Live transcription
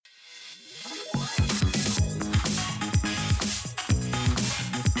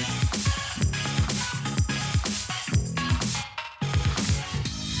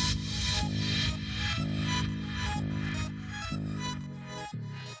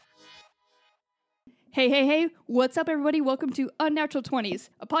Hey, hey, hey, what's up, everybody? Welcome to Unnatural 20s,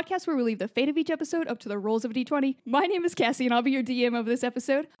 a podcast where we leave the fate of each episode up to the rolls of a d20. My name is Cassie, and I'll be your DM of this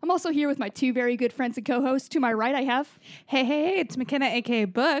episode. I'm also here with my two very good friends and co-hosts. To my right, I have... Hey, it's McKenna, a.k.a.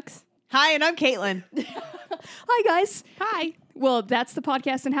 Books. Hi, and I'm Caitlin. Hi, guys. Hi. Well, that's the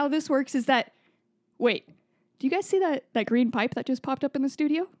podcast, and how this works is that... Wait, do you guys see that green pipe that just popped up in the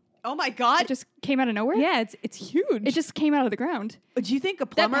studio? Oh my God. It just came out of nowhere? Yeah, it's huge. It just came out of the ground. Do you think a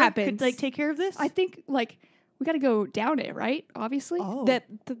plumber happens. could take care of this? I think, we got to go down it, right? Obviously. Oh.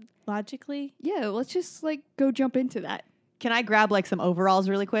 Logically. Yeah, let's just, go jump into that. Can I grab some overalls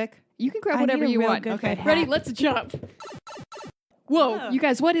really quick? You can grab I whatever need a you real want. good Okay. red Ready? hat. Let's jump. Whoa, Yeah. you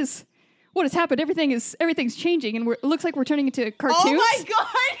guys, what has happened? Everything's changing, and it looks like we're turning into cartoons. Oh my God.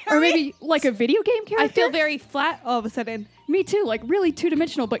 Or maybe like a video game character. I feel very flat all of a sudden. Me too, really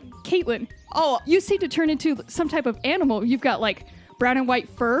two-dimensional. But Caitlin, Oh, you seem to turn into some type of animal. You've got brown and white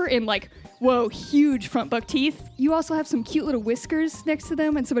fur and whoa, huge front buck teeth. You also have some cute little whiskers next to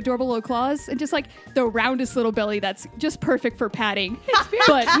them and some adorable little claws and just the roundest little belly that's just perfect for padding. It's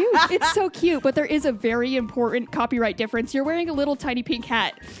very cute. It's so cute, but there is a very important copyright difference. You're wearing a little tiny pink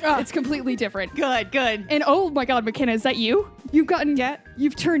hat. It's completely different. good. And oh my God, McKenna, is that you?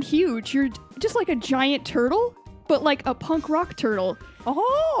 You've turned huge. You're just like a giant turtle, but like a punk rock turtle.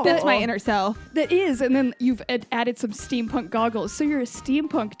 Oh. That's my inner self. That is, and then you've added some steampunk goggles, so you're a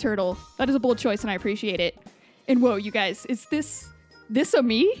steampunk turtle. That is a bold choice, and I appreciate it. And whoa, you guys, is this a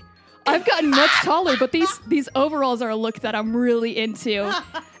me? I've gotten much taller, but these overalls are a look that I'm really into.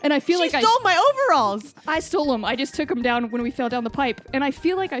 And I feel She like stole my overalls. I stole them. I just took them down when we fell down the pipe. And I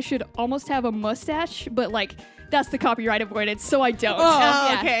feel like I should almost have a mustache, but that's the copyright avoidance, so I don't.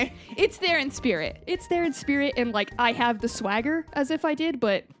 Oh, okay. It's there in spirit. It's there in spirit, and I have the swagger as if I did,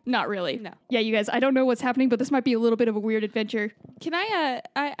 but not really. No. Yeah, you guys, I don't know what's happening, but this might be a little bit of a weird adventure. Can I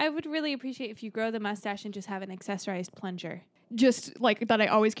would really appreciate if you grow the mustache and just have an accessorized plunger. Just that I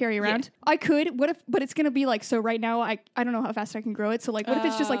always carry around. I could. What if? But it's gonna be so. Right now, I don't know how fast I can grow it. So what if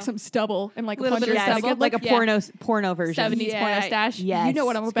it's just some stubble and a Little bit plunger? of Is that stubble? good? Like a porno version. 70s Yeah. porno stash. Yes. You know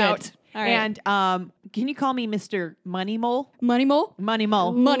what I'm it's about. good. All right. And can you call me Mr. Money Mole? Money mole. Money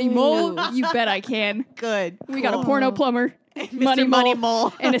Mole. Money mole. You bet I can. Good. We got a Cool. porno plumber, Mr. Money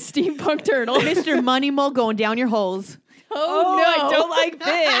Mole. and a steampunk turtle. Mr. Money Mole going down your holes. Oh, no, I don't like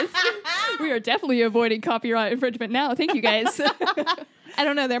this. We are definitely avoiding copyright infringement now. Thank you guys. I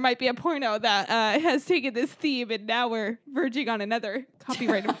don't know. There might be a porno that has taken this theme, and now we're verging on another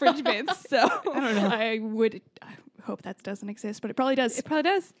copyright infringement. So I don't know. I hope that doesn't exist, but it probably does. it probably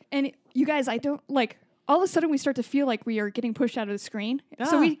does. And you guys, I don't all of a sudden we start to feel like we are getting pushed out of the screen.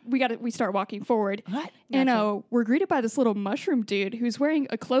 So we start walking forward. What? And we're greeted by this little mushroom dude who's wearing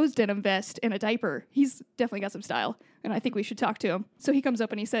a closed denim vest and a diaper. He's definitely got some style, and I think we should talk to him. So he comes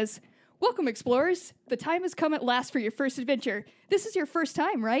up and he says, "Welcome, explorers. The time has come at last for your first adventure. This is your first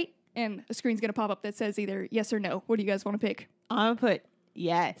time, right?" And a screen's gonna pop up that says either yes or no. What do you guys want to pick? I'm going to put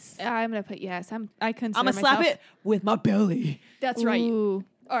yes. I'm gonna put yes. I consider I'm going to slap myself- it with my belly. That's right. Ooh.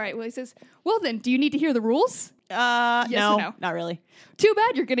 All right. Well, he says, "Well then, do you need to hear the rules?" No, or no? not really. Too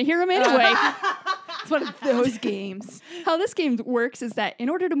bad, you're gonna hear them anyway. It's one of those games. How this game works is that in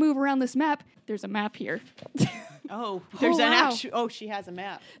order to move around this map, there's a map here. Oh, there's Oh, an wow. actual. Oh, she has a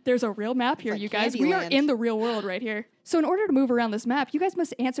map. There's a real map here, like you guys. We are Candyland. in the real world right here. So in order to move around this map, you guys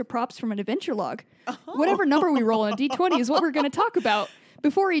must answer props from an adventure log. Whatever number we roll on a d20 is what we're going to talk about.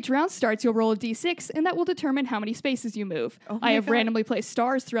 Before each round starts, you'll roll a d6, and that will determine how many spaces you move. I have randomly placed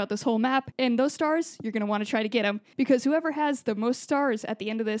stars throughout this whole map, and those stars, you're going to want to try to get them, because whoever has the most stars at the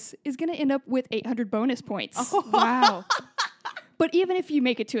end of this is going to end up with 800 bonus points. Wow. But even if you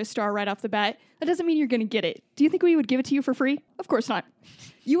make it to a star right off the bat, that doesn't mean you're going to get it. Do you think we would give it to you for free? Of course not.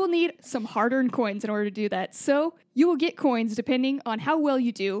 You will need some hard-earned coins in order to do that. So you will get coins depending on how well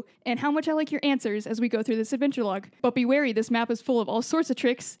you do and how much I like your answers as we go through this adventure log. But be wary, this map is full of all sorts of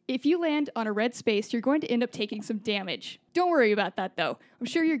tricks. If you land on a red space, you're going to end up taking some damage. Don't worry about that, though. I'm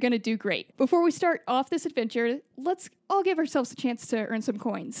sure you're going to do great. Before we start off this adventure, let's all give ourselves a chance to earn some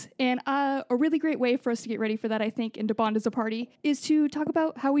coins. And a really great way for us to get ready for that, I think, and to bond as a party, is to talk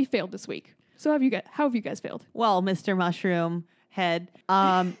about how we failed this week. So how have you guys failed? Well, Mr. Mushroom Head,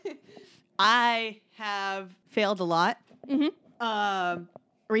 I have failed a lot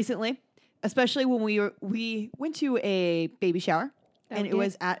recently, especially when we went to a baby shower, and it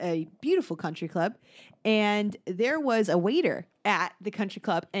was at a beautiful country club, and there was a waiter at the country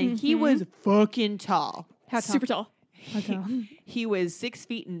club, and he was fucking tall. How tall? Super tall. He was 6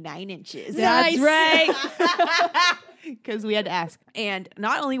 feet and 9 inches. Nice. That's right. because we had to ask. And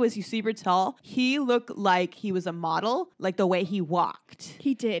not only was he super tall, he looked like he was a model, like the way he walked.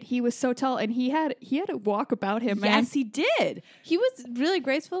 He did. He was so tall, and he had a walk about him, man. Yes, he did. He was really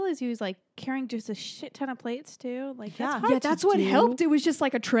graceful as he was like carrying just a shit ton of plates too. Like Yeah. that's hard Yeah, to that's what do. helped. It was just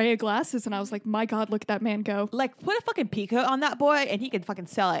like a tray of glasses, and I was like, my God, look at that man go. Like, put a fucking peacoat on that boy and he could fucking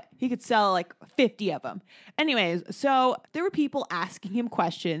sell it. He could sell like 50 of them. Anyways, so there were people asking him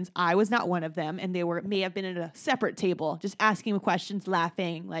questions. I was not one of them. And they may have been at a separate table, just asking him questions,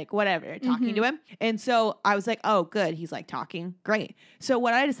 laughing, like whatever, talking to him. And so I was like, oh, good. He's like talking. Great. So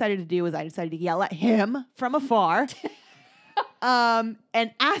what I decided to do was I decided to yell at him from afar and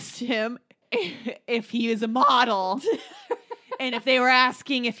asked him if he is a model. And if they were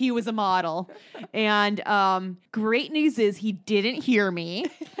asking if he was a model. And great news is he didn't hear me,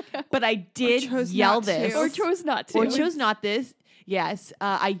 but I did chose yell not to. this. Or chose not to. Or chose not this. Yes.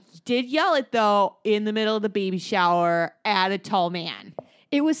 I did yell it, though, in the middle of the baby shower at a tall man.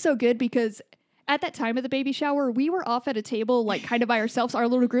 It was so good because at that time of the baby shower, we were off at a table, like kind of by ourselves. Our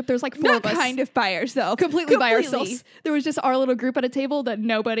little group, there's like four Not of us. kind of by yourself. Completely by ourselves. There was just our little group at a table that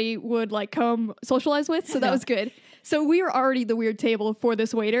nobody would like come socialize with. So that Yeah. was good. So we were already the weird table for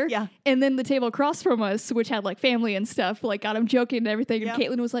this waiter. Yeah. And then the table across from us, which had like family and stuff, like got him joking and everything. Yep. And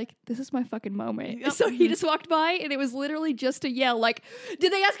Caitlin was like, this is my fucking moment. Yep. So he just walked by and it was literally just a yell like,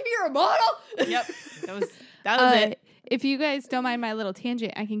 did they ask if you're a model? Yep. That was it. If you guys don't mind my little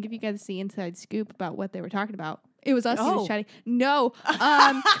tangent, I can give you guys the inside scoop about what they were talking about. It was us. He was chatting. No,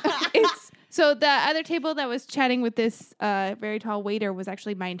 it's so the other table that was chatting with this very tall waiter was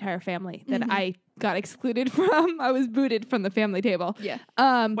actually my entire family that I got excluded from. I was booted from the family table. Yeah.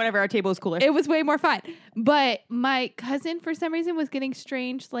 Whatever, our table is cooler. It was way more fun. But my cousin, for some reason, was getting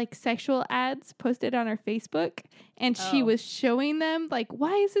strange, like, sexual ads posted on her Facebook. And she Oh. was showing them, like,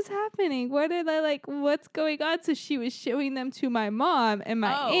 why is this happening? What are they, like, what's going on? So she was showing them to my mom and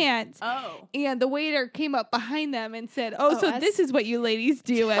my aunt. Oh. And the waiter came up behind them and said, Oh, so us? this is what you ladies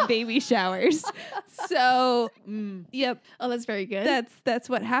do at baby showers. So, yep, Oh, that's very good. that's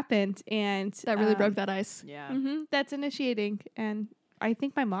what happened. And that really broke that ice. Yeah. that's initiating. And I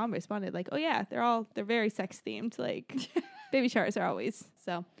think my mom responded like, oh yeah, they're very sex themed. Like baby showers are always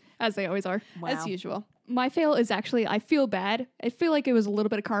so As they always are. as usual. My fail is actually, I feel bad. I feel like it was a little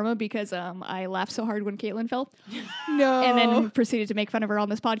bit of karma because I laughed so hard when Caitlin fell. No. And then proceeded to make fun of her on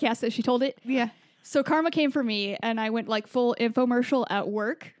this podcast as she told it. yeah. So karma came for me and I went like full infomercial at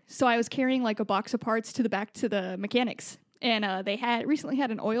work. So I was carrying like a box of parts to the back to the mechanics. And they had recently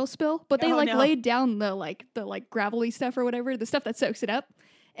had an oil spill, but they Oh, no. laid down the gravelly stuff or whatever, the stuff that soaks it up.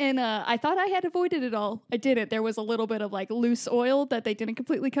 And I thought I had avoided it all. I didn't. There was a little bit of like loose oil that they didn't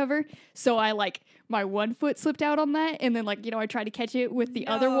completely cover. So I my one foot slipped out on that. And then I tried to catch it with the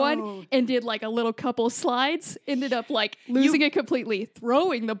other one and did like a little couple slides. Ended up like losing it completely,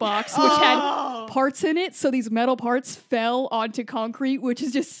 throwing the box, which had parts in it. So these metal parts fell onto concrete, which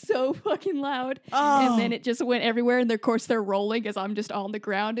is just so fucking loud. And then it just went everywhere. And of course they're rolling as I'm just on the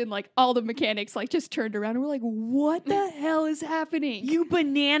ground. And like all the mechanics like just turned around and were like, what the hell is happening? You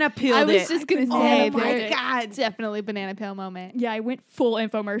banana peeled I it. was just gonna Oh say, my there- God. definitely banana peel moment. Yeah, I went full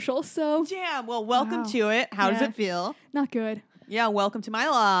infomercial, so Damn. Well, welcome Wow. to it. How does Yeah. it feel? not good. Yeah, welcome to my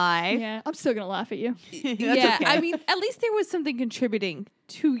life. Yeah, I'm still gonna laugh at you. That's yeah, okay. I mean, at least there was something contributing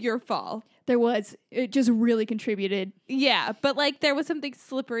to your fall. There was. It just really contributed. Yeah, but like there was something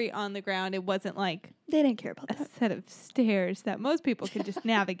slippery on the ground. It wasn't like They didn't care about a that. set of stairs that most people can just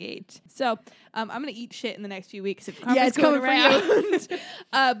navigate. So I'm gonna eat shit in the next few weeks if Yeah, it's going coming for you.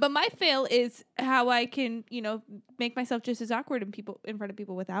 around. But my fail is how I can make myself just as awkward in front of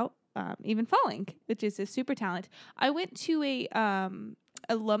people without even falling, which is a super talent. I went to a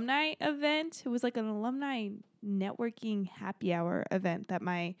alumni event. It was like an alumni networking happy hour event that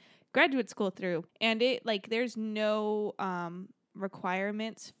my graduate school threw, and it there's no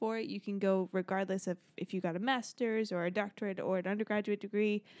requirements for it. You can go regardless of if you got a master's or a doctorate or an undergraduate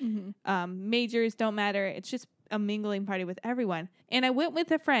degree. Majors don't matter. It's just a mingling party with everyone. And I went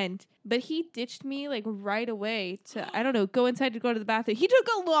with a friend, but he ditched me right away to, I don't know, go inside to go to the bathroom. He took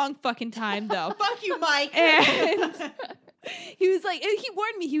a long fucking time though. Fuck you, Mike. And he was like, and he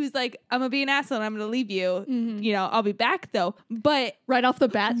warned me, he was like, I'm gonna be an asshole and I'm gonna leave you. I'll be back though. But Right off the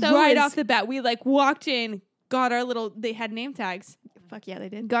bat, though. right off the bat, we walked in, got our they had name tags. Fuck yeah, they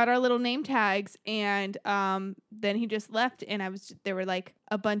did. got our little name tags, and then he just left, and there were like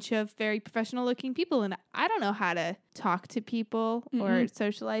a bunch of very professional looking people, and I don't know how to talk to people or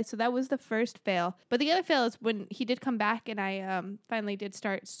socialize, so that was the first fail. But the other fail is when he did come back, and I finally did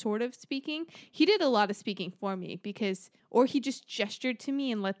start sort of speaking. He did a lot of speaking for me or he just gestured to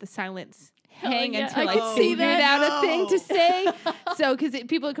me and let the silence hang yeah, until I I could see figured that. out a thing to say. So, because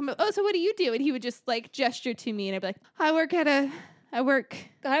people would come up, oh, so what do you do? And he would just like gesture to me, and I'd be like, I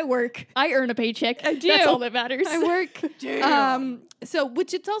work. I earn a paycheck. I do. That's all that matters. I work. Damn. So,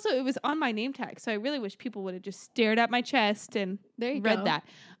 which it was on my name tag. So I really wish people would have just stared at my chest and There you read go. that.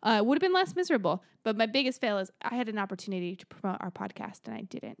 Would have been less miserable. But my biggest fail is I had an opportunity to promote our podcast and I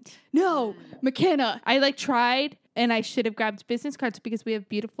didn't. No, McKenna. I tried, and I should have grabbed business cards because we have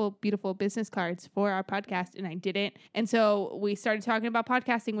beautiful, beautiful business cards for our podcast, and I didn't. And so we started talking about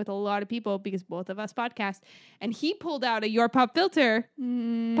podcasting with a lot of people because both of us podcast. And he pulled out a Your Pop Filter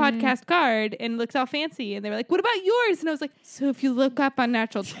podcast card and looked all fancy. And they were like, "What about yours?" And I was like, "So if you look up on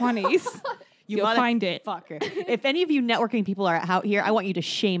Natural 20s, you'll find it." Fucker. If any of you networking people are out here, I want you to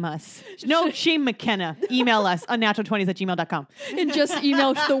shame us. No, shame McKenna. Email us on natural20s@gmail.com. And just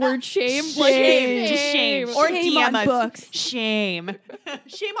email the word shame. Shame. Just shame. Or Shame DM on us. books. Shame.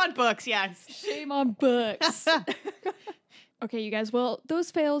 Shame on books, yes. Shame on books. Okay, you guys. Well,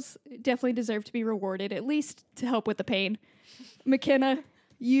 those fails definitely deserve to be rewarded, at least to help with the pain. McKenna,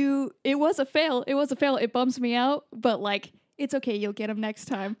 it was a fail. It was a fail. It bums me out, but like, it's okay. You'll get them next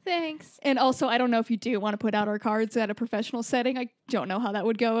time. Thanks. And also, I don't know if you do want to put out our cards at a professional setting. I don't know how that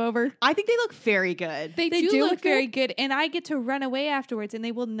would go over. I think they look very good. They They do do look look very good, and I get to run away afterwards, and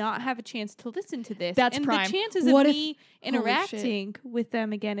they will not have a chance to listen to this. That's and prime. the chances What of if- me Holy interacting with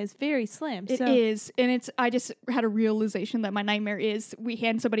them again is very slim. It is, and I just had a realization that my nightmare is we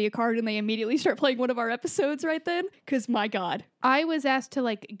hand somebody a card and they immediately start playing one of our episodes right then. Because my God. I was asked to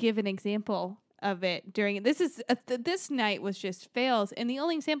like give an example of it during this night was just fails, and the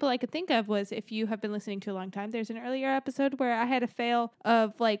only example I could think of was, if you have been listening to a long time, there's an earlier episode where I had a fail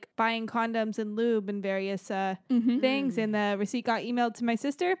of like buying condoms and lube and various things, and the receipt got emailed to my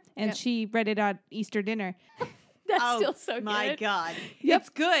sister, and Yep. she read it at Easter dinner. That's still so good. My God. Yep. It's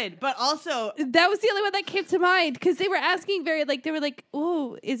good, but also That was the only one that came to mind, because they were asking they were like,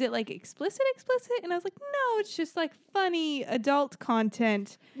 oh, is it like explicit? And I was like, no, it's just like funny adult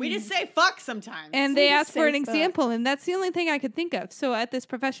content. we just say fuck sometimes. And We they just asked for an say fuck. example, and that's the only thing I could think of. So at this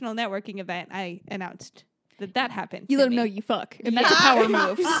professional networking event, I announced that happened. You to let them me. know you fuck, and that's a power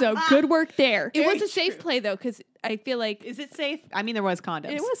move. So good work there. It was Very a safe true. play though, because I feel like is it safe? I mean, there was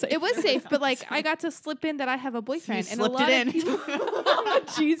condoms. It was safe. it was safe, but like I got to slip in that I have a boyfriend, and a slipped lot it of in. people,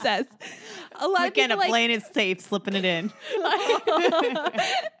 Jesus, a lot of McKenna people like, playing it safe, slipping it in.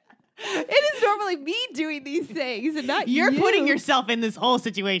 it is normally me doing these things, and not You're you. putting yourself in this whole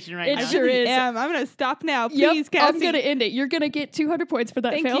situation right It now. I sure really is. am. I'm gonna stop now, Yep, please, Cassie. I'm going to end it. You're going to get 200 points for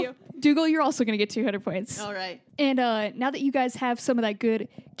that Thank fail. you. Dougal, you're also going to get 200 points. All right. And now that you guys have some of that good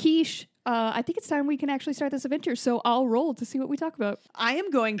quiche, I think it's time we can actually start this adventure. So I'll roll to see what we talk about. I am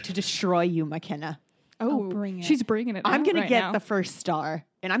going to destroy you, McKenna. Oh, bring it. She's bringing it. I'm going going to get the first star,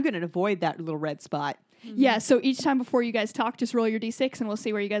 and I'm going to avoid that little red spot. Yeah, so each time before you guys talk, just roll your d6 and we'll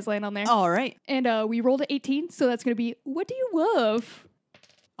see where you guys land on there. All right. And we rolled a 18, so that's going to be, what do you love?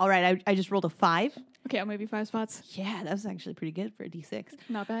 All right. I just rolled a 5. Okay, I'll move you 5 spots. Yeah, that was actually pretty good for a D6.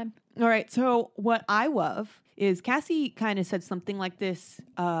 Not bad. All right. So what I love is Cassie kind of said something like this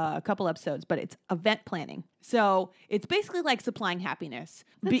a couple episodes, but it's event planning. So it's basically like supplying happiness.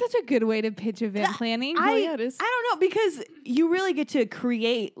 That's such a good way to pitch event planning. yeah, it is. I don't know, because you really get to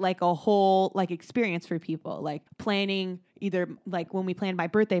create like a whole like experience for people, like planning either like when we planned my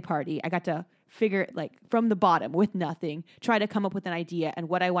birthday party, I got to figure like from the bottom with nothing, try to come up with an idea and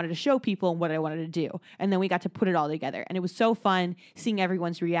what I wanted to show people and what I wanted to do. And then we got to put it all together. And it was so fun seeing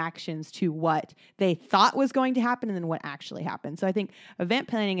everyone's reactions to what they thought was going to happen and then what actually happened. So I think event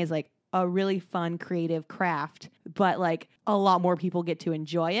planning is like a really fun, creative craft, but like a lot more people get to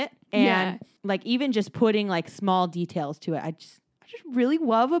enjoy it. And Yeah. like even just putting like small details to it, I just really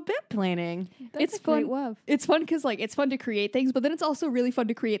love event planning. It's a great fun. love. It's fun because like it's fun to create things, but then it's also really fun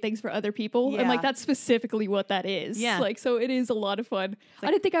to create things for other people, and like Yeah. that's specifically what that is. Yeah. like so it is a lot of fun. I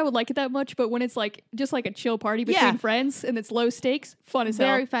didn't think I would like it that much, but when it's like just like a chill party between Yeah. friends and it's low stakes, fun as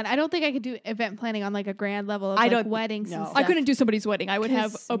Very hell. fun. I don't think I could do event planning on like a grand level of I like don't- weddings no. and I stuff. I couldn't do somebody's wedding. I would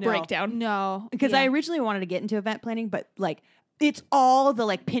have 'Cause a no. breakdown. No. Because Yeah. I originally wanted to get into event planning, but like it's all the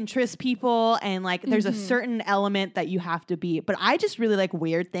like Pinterest people and like there's a certain element that you have to be. But I just really like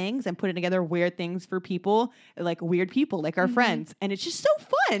weird things and putting together weird things for people, like weird people, like our friends. And it's just so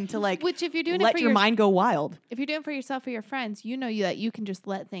fun to like Which if you're doing let it for your mind go wild. if you're doing it for yourself or your friends, you know that you can just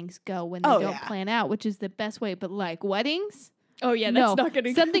let things go when they Oh, don't yeah. plan out, which is the best way. But like weddings, Oh yeah, no, that's not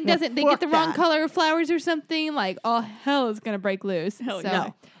gonna something doesn't. They Fuck get the wrong that. color of flowers or something. Like all hell is gonna break loose. Hell So, yeah.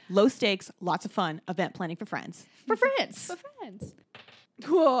 No. Low stakes, lots of fun, event planning for friends. for friends. For friends.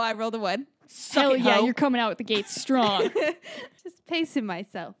 Whoa! I rolled a 1. Hell it, yeah, ho. you're coming out with the gates strong. Just pacing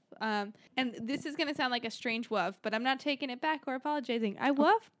myself. And this is gonna sound like a strange woof, but I'm not taking it back or apologizing. I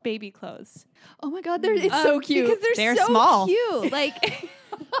woof baby clothes. Oh my god, it's so cute. because They're so small. cute. Like.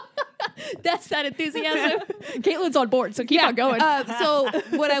 That's that enthusiasm. Caitlin's on board, so keep on going. So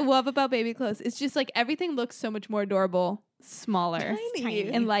what I love about baby clothes is just like everything looks so much more adorable, smaller, Tiny.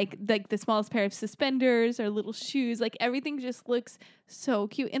 and like the smallest pair of suspenders or little shoes. Like everything just looks so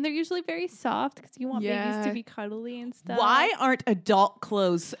cute, and they're usually very soft because you want babies Yeah. to be cuddly and stuff. Why aren't adult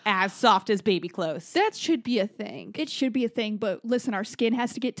clothes as soft as baby clothes? That should be a thing. It should be a thing, but listen, our skin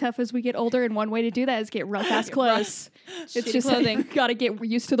has to get tough as we get older, and one way to do that is get rough ass clothes. It's Shitty just clothing. you gotta get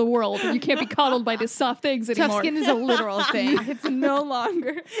used to the world. You can't be coddled by these soft things Tough anymore. skin is a literal thing. It's no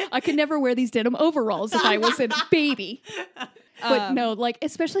longer. I could never wear these denim overalls if I was a baby. But no, like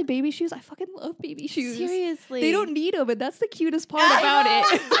especially baby shoes. I fucking love baby shoes. Seriously, They don't need them, and that's the cutest part about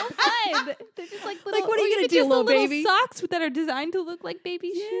it. so fun. They're just like little. what are or you gonna even do, just the little baby? Socks that are designed to look like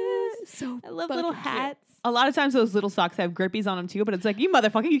baby shoes. So I love fucking little cute. hats. A lot of times those little socks have grippies on them too, but it's like, you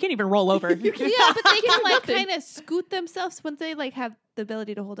motherfucker, you can't even roll over. Yeah, but they can like nothing. kind of scoot themselves once they like have the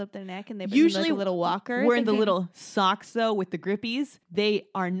ability to hold up their neck and they Usually like a little walker. Wearing they the can- little socks though with the grippies, they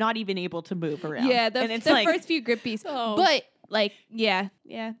are not even able to move around. Yeah, and it's the like, first few grippies. Oh. But like, yeah,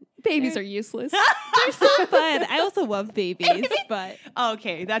 Babies They're- are useless. they're so fun. I also love babies, but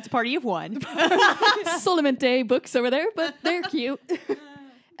okay, that's party of one. Solamente books over there, but they're cute.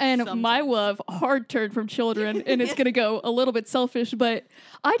 And my Sometimes. love, hard turn from children, and it's gonna go a little bit selfish, but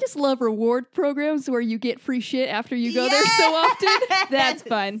I just love reward programs where you get free shit after you go there so often. that's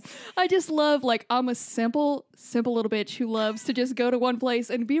fun. I just love, like, I'm a simple little bitch who loves to just go to one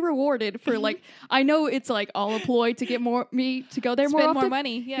place and be rewarded for, like, I know it's like all a ploy to get me to go there more Spend often. more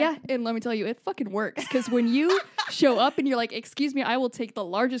money. Yeah, and let me tell you, it fucking works. Because when you show up and you're like, excuse me, I will take the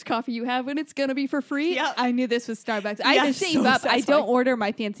largest coffee you have and it's gonna be for free. Yep. I knew this was Starbucks. Yeah, I just save so up. I satisfying. don't order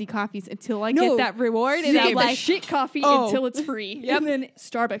my fancy coffees until I No. get that reward, and You I'm get the like, shit coffee oh. until it's free. And then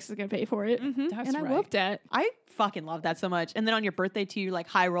Starbucks is gonna pay for it. That's And I right. love that. I fucking love that so much. And then on your birthday too, you're like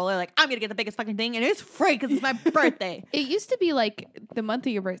high roller, like I'm gonna get the biggest fucking thing, and it's free because it's my birthday. it used to be like the month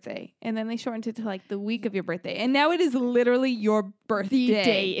of your birthday, and then they shortened it to like the week of your birthday, and now it is literally your birthday. The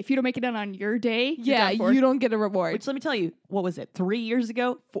day. If you don't make it done on your day, you're Yeah, done for. you don't get a reward. Which let me tell you, what was it? 3 years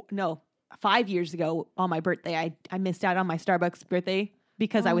ago? 5 years ago on my birthday, I missed out on my Starbucks birthday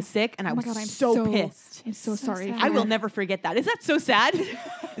because I was sick, and I Oh my was God, I'm so pissed. I'm so sorry. sad. for I will that. never forget that. Is that so sad? Is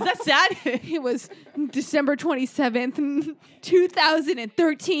that sad? It was December 27th,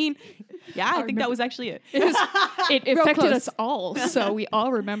 2013. Yeah, I think that was actually it. It Real affected close. us all, so we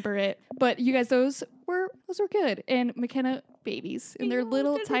all remember it. But you guys, those were good. And McKenna babies in their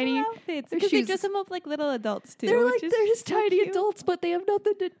little tiny. outfits their because they shoes. dress them up like little adults too. They're which like is they're just so tiny cute. adults, but they have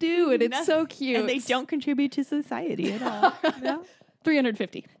nothing to do, and it's so cute. And they don't contribute to society at all. No?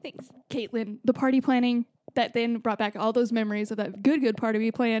 350. Thanks. Caitlin, the party planning that then brought back all those memories of that good party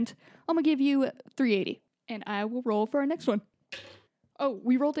we planned. I'm gonna give you 380, and I will roll for our next one. Oh,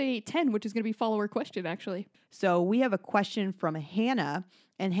 we rolled a 10, which is gonna be follower question actually. So we have a question from Hannah,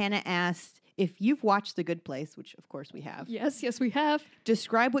 and Hannah asked if you've watched The Good Place, which of course we have. Yes, we have.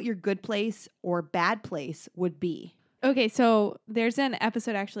 Describe what your good place or bad place would be. Okay, so there's an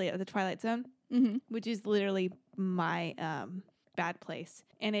episode actually of The Twilight Zone, Mm-hmm. which is literally my bad place.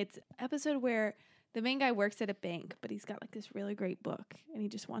 And it's an episode where the main guy works at a bank, but he's got like this really great book and he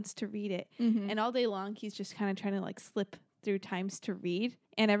just wants to read it. Mm-hmm. And all day long, he's just kind of trying to like slip through times to read,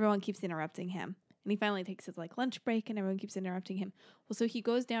 and everyone keeps interrupting him. And he finally takes his like lunch break, and everyone keeps interrupting him. Well, so he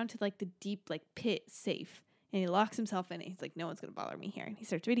goes down to like the deep like pit safe, and he locks himself in it. He's like, no one's gonna bother me here. And he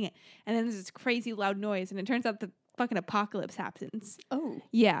starts reading it, and then there's this crazy loud noise, and it turns out the fucking apocalypse happens. Oh.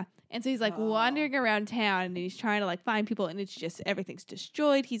 Yeah. And so he's like Oh. wandering around town, and he's trying to like find people, and it's just everything's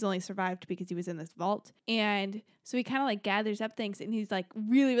destroyed. He's only survived because he was in this vault. And so he kind of like gathers up things, and he's like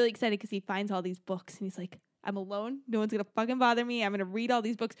really, really excited because he finds all these books, and he's like, I'm alone. No one's going to fucking bother me. I'm going to read all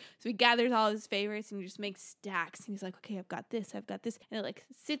these books. So he gathers all his favorites and he just makes stacks. And he's like, okay, I've got this. And it like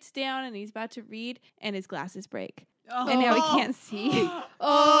sits down and he's about to read and his glasses break. and now he can't see.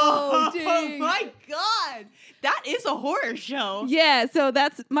 Oh, dang. my God. That is a horror show. Yeah, so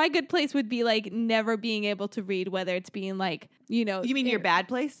that's my good place would be like never being able to read, whether it's being like, you know. You mean your bad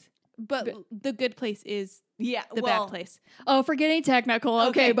place? But the good place is Yeah. the bad place. Oh, for getting technical.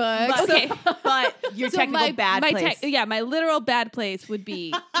 Okay, Bugs. But, Okay. but your So technical bad place. My literal bad place would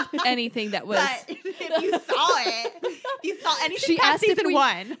be anything that was. But if you saw it, if you saw anything She past asked if season we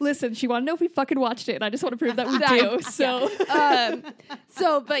 1. Listen, she wanted to know if we fucking watched it, and I just want to prove that we Yeah. do.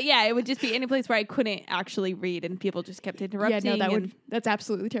 So, But yeah, it would just be any place where I couldn't actually read and people just kept yeah, interrupting. no, and that's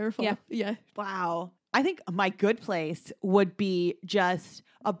absolutely terrifying. Yeah. Yeah. Wow. I think my good place would be just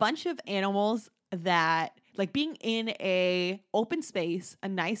a bunch of animals that like being in a open space, a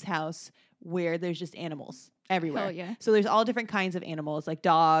nice house where there's just animals everywhere. Hell yeah. So there's all different kinds of animals like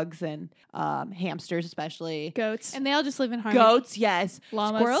dogs and hamsters, especially Goats, and they all just live in harmony. goats. Yes.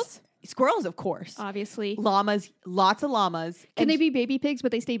 llamas, Squirrels? Squirrels, of course. obviously. Llamas, lots of llamas. Can And- they be baby pigs,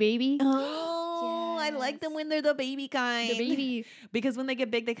 but they stay baby? Oh, I like them when they're the baby kind. The baby. Because when they get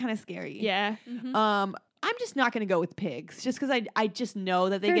big, they kind of scary. Yeah. Mhm. I'm just not going to go with pigs just because I just know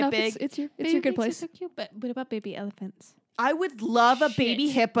that they Fair get enough. big. It's your Baby good pigs are place. so cute, but what about baby elephants? I would love a baby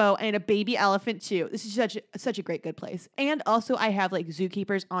Shit. hippo and a baby elephant too. This is such a great good place. And also I have like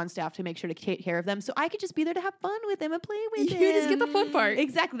zookeepers on staff to make sure to take care of them. So I could just be there to have fun with them and play with them. You just get the fun part.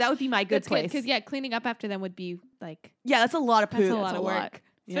 Exactly. That would be my good That's place. because cleaning up after them would be like Yeah, that's a lot of poop. that's a lot That's of work, lot.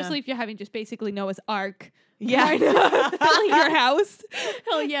 especially if you're having just basically Noah's Ark. Yeah. filling your house.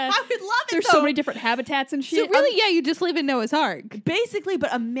 Hell yeah. I would love it. There's though. so many different habitats and shit. So really, yeah, you just live in Noah's Ark. Basically,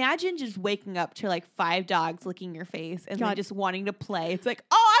 but imagine just waking up to like 5 dogs licking your face and then God. just wanting to play. It's like,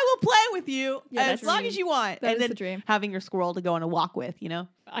 oh, I will play with you Yeah, as that's long dream. as you want. That and is then the dream. having your squirrel to go on a walk with, you know?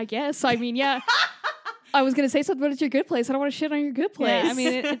 I guess. I mean, yeah. I was gonna say something, but it's your good place. I don't want to shit on your good place. I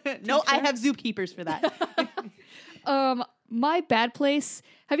mean, no, I have zookeepers for that. My bad place.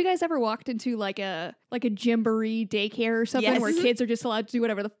 Have you guys ever walked into like a gymboree daycare or something Yes. where kids are just allowed to do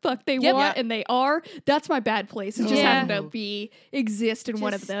whatever the fuck they Yep. want Yeah. and they are? That's my bad place. It's just Yeah. happened to exist in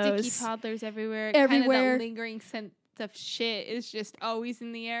one of those. Sticky toddlers everywhere. Everywhere. Kind of that lingering scent of shit is just always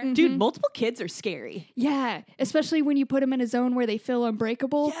in the air. Dude, multiple kids are scary. Yeah, especially when you put them in a zone where they feel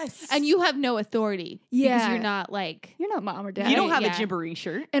unbreakable. Yes. And you have no authority. Because Yeah. you're not like. You're not mom or dad. you don't have yeah. a gymboree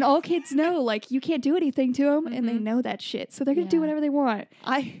shirt. And all kids know, like, you can't do anything to them, and they Mhm. know that shit. So they're going to do Yeah. whatever they want.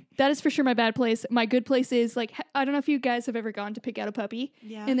 I That is for sure my bad place. My good place is, like, I don't know if you guys have ever gone to pick out a puppy,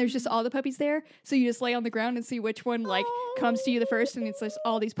 yeah. and there's just all the puppies there. So you just lay on the ground and see which one, like, comes to you the first, and it's just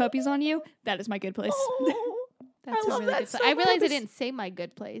all these puppies on you. That is my good place. That's I a love really that good so place. I realized I much. didn't say my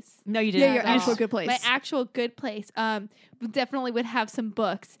good place. No, you Yeah, didn't. your at actual all. good place. My actual good place. Definitely would have some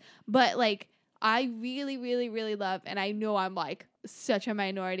books, but like I really, really, really love, and I know I'm like such a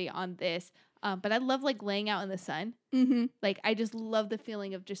minority on this. But I love like laying out in the sun. Mm-hmm. Like I just love the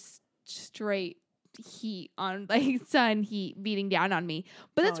feeling of just straight heat on like sun heat beating down on me.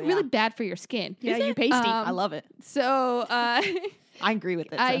 But that's Oh, really yeah. bad for your skin. Yeah, Is you it? pasty. I love it. So I agree with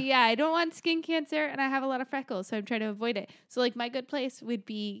it. I don't want skin cancer and I have a lot of freckles, so I'm trying to avoid it. So like my good place would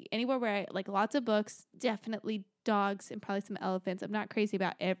be anywhere where I like lots of books, definitely dogs and probably some elephants. I'm not crazy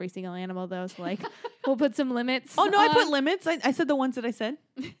about every single animal though, so like we'll put some limits. Oh no, I put on- limits. I said the ones that I said.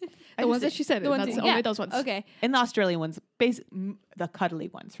 The ones that she said. the ones That's that- only yeah. those ones. Okay. And the Australian ones, the cuddly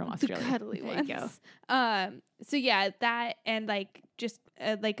ones from Australia. The cuddly There ones. you So yeah, that and like just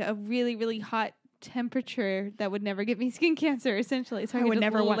like a really, really hot temperature that would never give me skin cancer essentially. So I, I could would just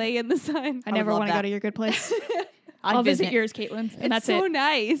never want- lay in the sun. I would never love want to go that. to your good place. I'd I'll visit visit. yours, Caitlin, and It's that's so it.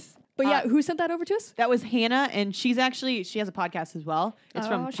 nice. But yeah, who sent that over to us? That was Hannah, and she has a podcast as well. It's Oh,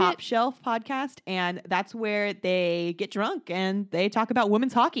 from shit. Top Shelf Podcast, and that's where they get drunk and they talk about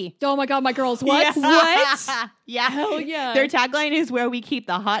women's hockey. Oh my god, my girls! What? Yeah. What? Yeah. Hell yeah. Their tagline is where we keep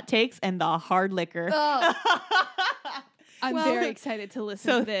the hot takes and the hard liquor. Oh, I'm Well- very excited to listen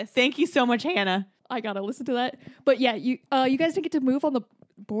So to this. thank you so much, Hannah. I gotta listen to that. But yeah, you guys didn't get to move on the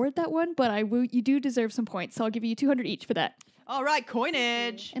board that one, but you do deserve some points, so I'll give you 200 each for that. All right,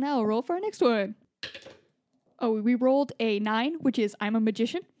 coinage. And I'll roll for our next one. Oh, we rolled a 9, which is I'm a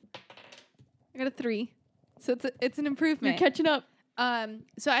magician. I got a 3. So it's an You're improvement. catching up.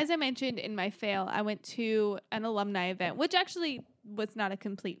 So as I mentioned in my fail, I went to an alumni event, which actually was not a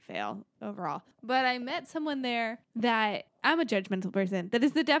complete fail overall. But I met someone there that I'm a judgmental person. That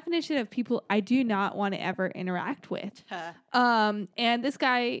is the definition of people I do not want to ever interact with. And this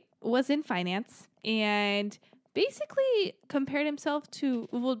guy was in finance and basically compared himself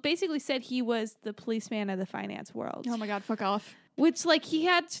to, basically said he was the policeman of the finance world. Oh my god, fuck off. Which, like, he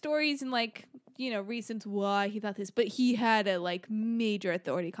had stories and, like, reasons why he thought this, but he had a like major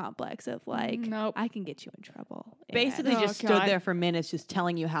authority complex of like, Nope. I can get you in trouble. Basically, Oh, just stood God. there for minutes, just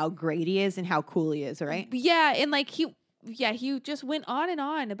telling you how great he is and how cool he is, right? Yeah, and like he just went on and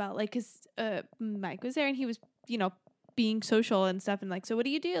on about like, cause Mike was there and he was, being social and stuff, and like, so what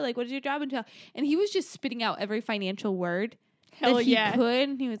do you do? Like, what does your job entail? And he was just spitting out every financial word Hell that he yeah. could.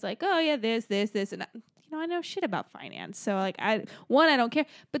 And he was like, oh yeah, this, and I know shit about finance. So like, I don't care,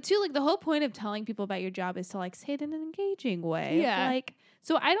 but two, like the whole point of telling people about your job is to like say it in an engaging way. of, Yeah. like,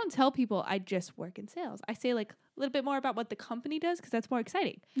 so I don't tell people I just work in sales. I say like a little bit more about what the company does because that's more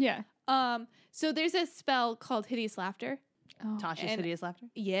exciting. Yeah. So there's a spell called hideous laughter. Oh. Tasha's And- hideous laughter.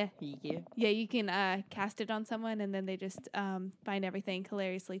 Yeah. Yeah. Yeah, you can cast it on someone and then they just find everything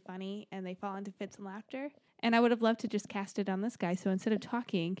hilariously funny and they fall into fits and laughter. And I would have loved to just cast it on this guy. So instead of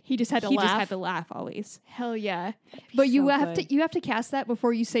talking, He just had to he laugh. just had to laugh always. Hell yeah. But you so have good. to cast that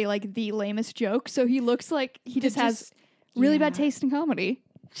before you say like the lamest joke. So he looks like he just has really bad yeah. taste in comedy.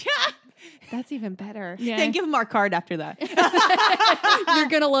 That's even better. Yeah. Then give him our card after that. You're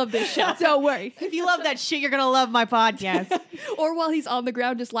gonna love this show. Don't worry. If you love that shit, you're gonna love my podcast. Or while he's on the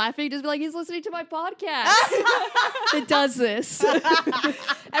ground just laughing, just be like, he's listening to my podcast. It does this.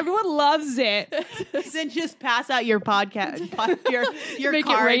 Everyone loves it. Then just pass out your podcast, your Make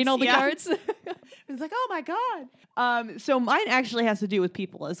cards. it rain all the yeah. cards. It's like, oh my god. So mine actually has to do with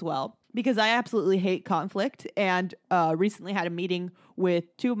people as well, because I absolutely hate conflict, and recently had a meeting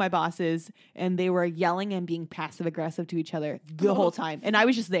with two of my bosses, and they were yelling and being passive aggressive to each other the whole time, and I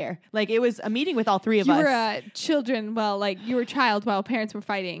was just there. Like, it was a meeting with all three of You us. were children, you were a child while parents were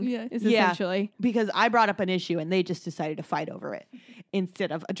fighting. Yeah. Is Yeah. essentially. Because I brought up an issue and they just decided to fight over it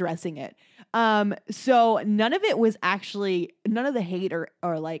instead of addressing it. So none of it was actually, none of the hate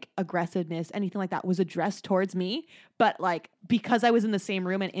or like aggressiveness, anything like that was addressed towards me. But like, because I was in the same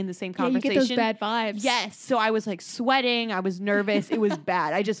room and in the same Yeah, you conversation. get those bad vibes. Yes. So I was like sweating. I was nervous. It was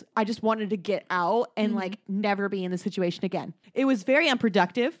bad. I just wanted to get out and like never be in the situation again. It was very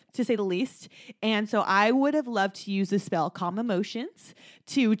unproductive, to say the least. And so I would have loved to use the spell Calm Emotions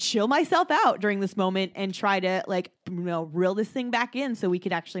to chill myself out during this moment and try to like, reel this thing back in so we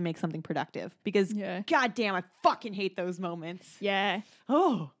could actually make something productive. Because Yeah. goddamn, I fucking hate those moments. Yeah.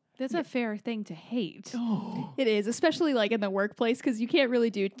 Oh. That's a fair thing to hate. Oh. It is, especially like in the workplace, because you can't really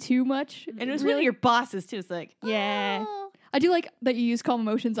do too much. And it was really. one of your bosses too. It's like, Yeah. oh. I do like that you use calm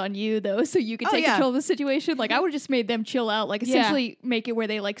emotions on you though, so you can Oh, take yeah. control of the situation. Like I would have just made them chill out, like Yeah. essentially make it where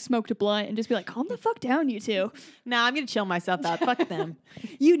they like smoked a blunt and just be like, calm the fuck down, you two. Nah, I'm gonna chill myself out. Fuck them.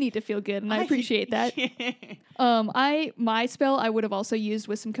 You need to feel good, and I appreciate that. My spell I would have also used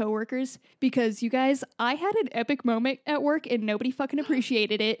with some coworkers because you guys, I had an epic moment at work and nobody fucking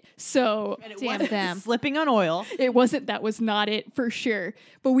appreciated it. So And it Damn wasn't them. slipping on oil. that was not it for sure.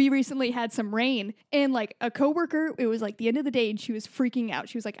 But we recently had some rain and like a coworker, it was like the end of the day and she was freaking out.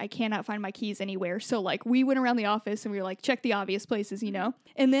 She was like, I cannot find my keys anywhere. So like we went around the office and we were like, check the obvious places, you know?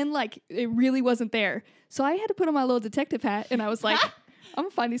 And then like it really wasn't there. So I had to put on my little detective hat and I was like, I'm gonna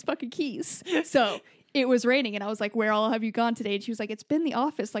find these fucking keys. So it was raining and I was like, where all have you gone today? And she was like, it's been the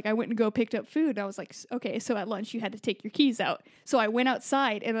office. Like I went and go picked up food. And I was like, okay, so at lunch you had to take your keys out. So I went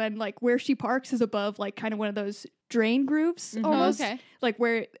outside and then like where she parks is above like kind of one of those drain grooves almost. okay. Like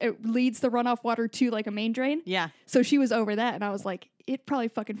where it leads the runoff water to like a main drain. Yeah. So she was over that and I was like, it probably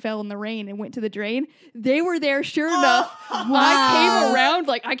fucking fell in the rain and went to the drain. They were there, sure enough.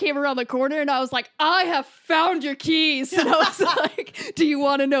 I came around the corner and I was like, I have found your keys. And I was like, do you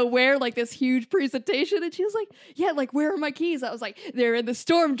want to know where? Like this huge presentation. And she was like, yeah, like where are my keys? I was like, they're in the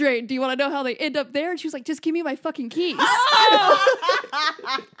storm drain. Do you want to know how they end up there? And she was like, just give me my fucking keys.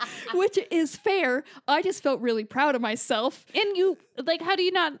 Which is fair. I just felt really proud of myself. And you, like, how do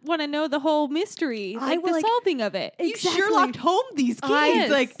you not want to know the whole mystery? I Like, the like- solving of it. You Sherlocked home these keys. I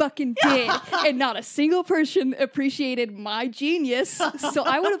Like, fucking did. And not a single person appreciated my genius. So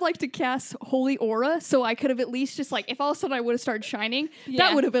I would have liked to cast Holy Aura so I could have at least just like, if all of a sudden I would have started shining, Yeah.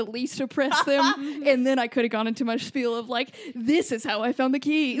 that would have at least oppressed them. And then I could have gone into my spiel of like, this is how I found the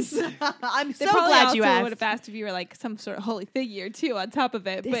keys. I'm They so probably glad also you would asked. have asked if you were like some sort of holy figure too on top of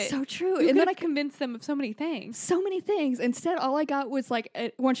it. But It's so true. you And then could I have convinced them of so many things. so many things. Instead, all I got was like,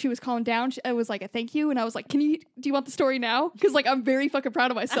 once she was calmed down, it was like a thank you. And I was like, do you want the story now? Because like, I'm very fucking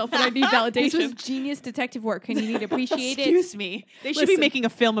proud of myself and I need This was validation. genius detective work, and you need to appreciate it. Excuse me. They should be Listen. making a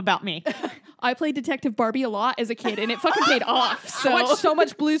film about me. I played Detective Barbie a lot as a kid and it fucking paid off. I So watched so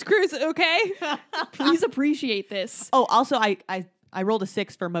much Blue's Clues. Okay, please appreciate this. Oh, also, I rolled a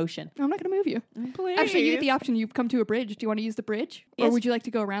 6 for motion. I'm not going to move you. Please. Actually, you get the option. You've come to a bridge. Do you want to use the bridge? Or Yes. would you like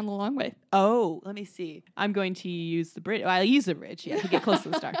to go around the long way? Oh, let me see. I'm going to use the bridge. I'll use the bridge, yeah, to get close to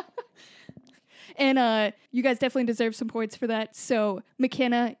the star. And you guys definitely deserve some points for that. So,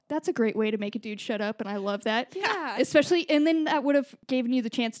 McKenna, that's a great way to make a dude shut up, and I love that. Yeah. Especially, and then that would have given you the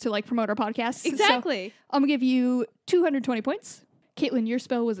chance to like promote our podcast. Exactly. So I'm gonna give you 220 points. Caitlin, your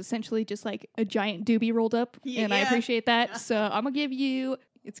spell was essentially just like a giant doobie rolled up, and I Yeah. appreciate that. So I'm gonna give you,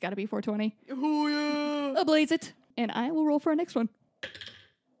 it's gotta be 420. Oh, yeah. Ablaze it, and I will roll for our next one.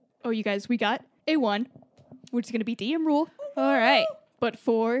 Oh, you guys, we got a 1, which is gonna be DM rule. All right. But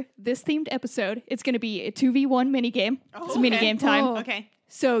for this themed episode, it's gonna be a 2v1 minigame. It's okay. minigame time. Oh. Okay.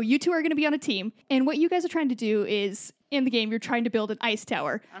 So you two are gonna be on a team, and what you guys are trying to do is, in the game, you're trying to build an ice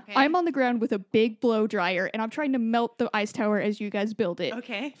tower. Okay. I'm on the ground with a big blow dryer, and I'm trying to melt the ice tower as you guys build it.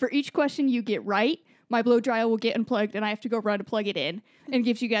 Okay. For each question you get right, my blow dryer will get unplugged, and I have to go run to plug it in, and it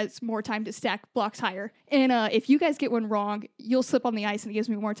gives you guys more time to stack blocks higher. And if you guys get one wrong, you'll slip on the ice, and it gives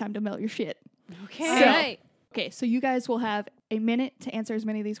me more time to melt your shit. Okay. All So- right. Okay, so you guys will have a minute to answer as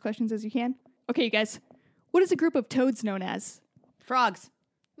many of these questions as you can. Okay, you guys, what is a group of toads known as? Frogs.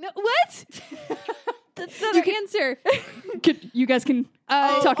 No, what? That's not You our can- answer. You guys can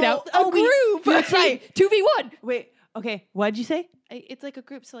talk it out. A group. That's right. 2v1. Wait. Okay. What did you say? It's like a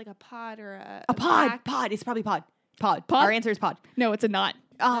group, so like a pod or A pod. pack. Pod. It's probably pod. Pod. Pod? Our answer is pod. No, it's a not.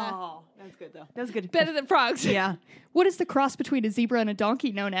 Oh, that's good though. That's good. Better than frogs. Yeah. What is the cross between a zebra and a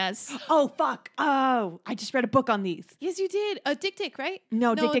donkey known as? Oh fuck. Oh, I just read a book on these. Yes, you did. A Dick right?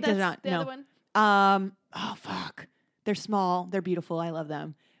 No, Dick does that's not. The No. other one. Oh fuck. They're small. They're beautiful. I love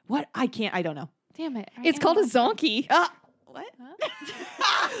them. What? I can't. I don't know. Damn it. Our It's called a animal- zonkey. What?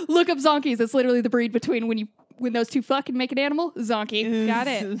 Huh? Look up zonkies. It's literally the breed between when those two fuck and make an animal. Zonkey. Got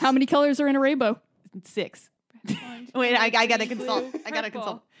it. How many colors are in a rainbow? 6. Orange, Wait, I green, gotta consult. blue, I gotta purple.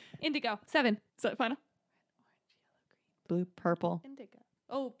 consult. Indigo. 7. Is that final? Blue, purple. Indigo.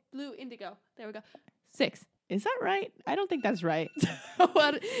 Oh, blue, indigo. There we go. 6. Is that right? I don't think that's right.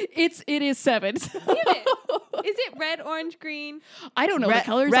 What? It is 7. Damn it. Is it red, orange, green? I don't know red, the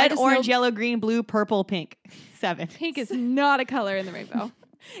colors. I red, just orange, know yellow, green, blue, purple, pink. 7. Pink is not a color in the rainbow.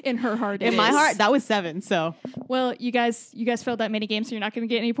 in her heart. In it my is. heart, that was 7. So. Well, you guys failed that mini game, so you're not going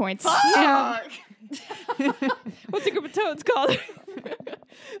to get any points. Yeah. What's a group of toads called?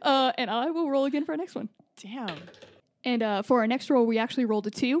 And I will roll again for our next one. Damn. And for our next roll, we actually rolled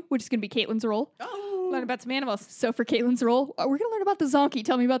a 2, which is going to be Caitlin's roll. Oh. Learn about some animals. So for Caitlin's roll, we're going to learn about the zonkey.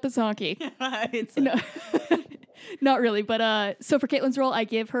 Tell me about the zonkey. It's No, not really. But so for Caitlin's roll, I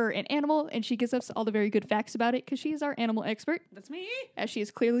give her an animal, and she gives us all the very good facts about it because she is our animal expert, That's me. as she is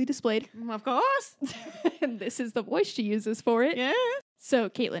clearly displayed. Of course. And this is the voice she uses for it. Yeah. So,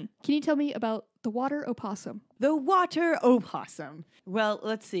 Caitlin, can you tell me about the water opossum? The water opossum. Well,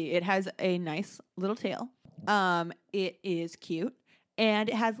 let's see. It has a nice little tail. It is cute, and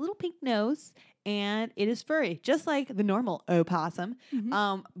it has a little pink nose, and it is furry, just like the normal opossum.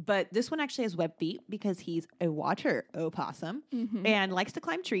 Mhm. But this one actually has web feet because he's a water opossum Mhm. and likes to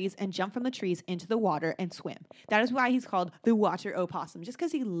climb trees and jump from the trees into the water and swim. That is why he's called the water opossum, just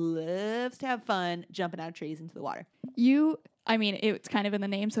because he loves to have fun jumping out of trees into the water. I mean, it's kind of in the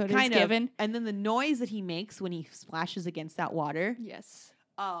name, so it is Kind of. given. And then the noise that he makes when he splashes against that water, Yes.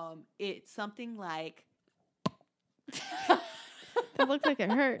 it's something like That looked like it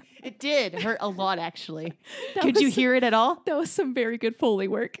hurt. it did hurt a lot actually. That Could you was- hear it at all? That was some very good Foley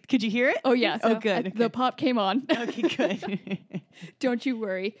work. Could you hear it? Oh, yeah. Oh, good. The pop came on. Okay, good. Don't you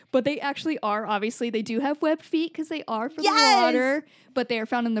worry. But they actually are, obviously, they do have webbed feet because they are from Yes! the water, but they are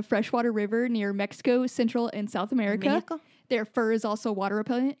found in the freshwater river near Mexico, Central, and South America. Mexico? Their fur is also water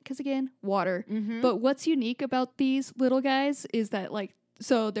repellent because, again, water. Mhm. But what's unique about these little guys is that,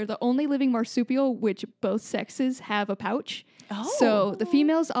 so they're the only living marsupial which both sexes have a pouch. So the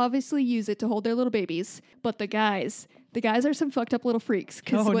females obviously use it to hold their little babies, but the guys are some fucked up little freaks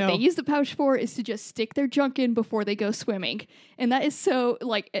because Oh, what no. they use the pouch for is to just stick their junk in before they go swimming. And that is so,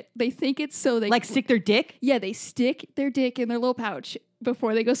 they think it's so they... like stick their dick? Yeah, they stick their dick in their little pouch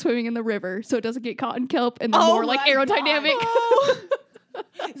before they go swimming in the river so it doesn't get caught in kelp and they're more my aerodynamic. God.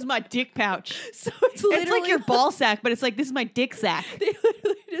 This is my dick pouch. So it's literally It's like your ball sack, but it's like this is my dick sack. They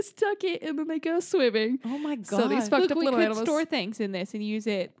literally just tuck it and then they go swimming. Oh my god. So these fucked Look, up we little could animals. store things in this and use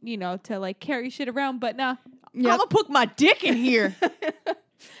it, to like carry shit around, but nah. I'm gonna put my dick in here. And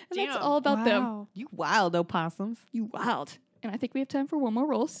that's all about them. Wow. You wild opossums. You wild. And I think we have time for one more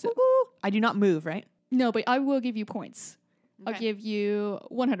roll. So. I do not move, right? No, but I will give you points. I'll Okay. give you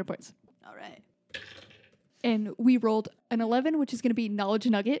 100 points. All right. And we rolled an 11, which is going to be Knowledge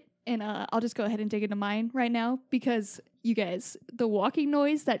Nugget. And I'll just go ahead and dig into mine right now because you guys, the walking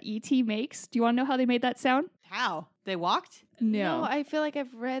noise that E.T. makes, do you want to know how they made that sound? How? They walked? No. I feel like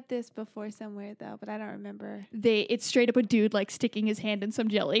I've read this before somewhere though, but I don't remember. It's straight up a dude like sticking his hand in some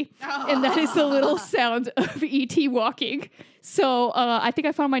jelly. And that is the little sound of E.T. walking. So I think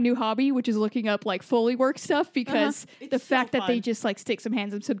I found my new hobby, which is looking up like Foley work stuff because the It's so fact that they fun. just like stick some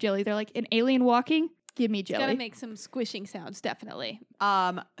hands in some jelly, they're like an alien walking. Give me jelly. Gotta make some squishing sounds, definitely.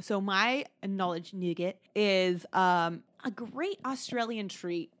 So my knowledge nugget is a great Australian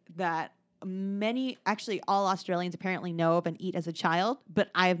treat that actually all Australians apparently know of and eat as a child, but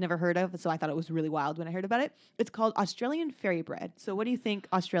I have never heard of, so I thought it was really wild when I heard about it. It's called Australian fairy bread. So what do you think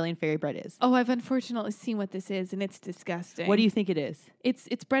Australian fairy bread is? Oh, I've unfortunately seen what this is, and it's disgusting. What do you think it is?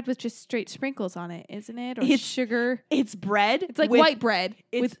 It's bread with just straight sprinkles on it, isn't it? Or It's- sugar. It's bread. It's like with- white bread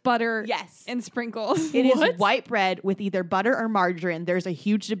with butter Yes. and sprinkles. It is What? white bread with either butter or margarine. There's a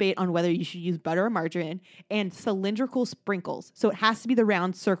huge debate on whether you should use butter or margarine, and cylindrical sprinkles. So it has to be the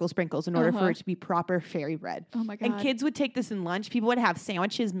round circle sprinkles in order for it to be proper fairy bread. Oh my And God. kids would take this in lunch. People would have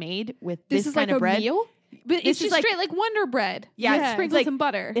sandwiches made with this this is kind like of a bread. meal? But This it's is just like- straight like Wonder Bread. Yeah, with it's sprinkles like- and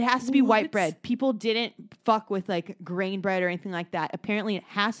butter. It has to be white What? bread. People didn't fuck with like grain bread or anything like that. Apparently, it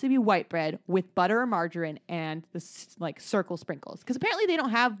has to be white bread with butter or margarine and the like circle sprinkles. Because apparently, they don't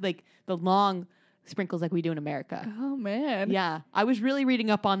have like the long sprinkles like we do in America. Oh man. Yeah, I was really reading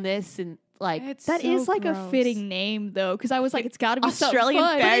up on this and like It's That so is like a gross. fitting name though, because I was like, it's got to be Australian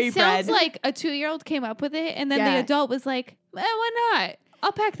something fun. fairy It sounds bread. like a 2-year-old came up with it, and then Yeah. the adult was like, why not?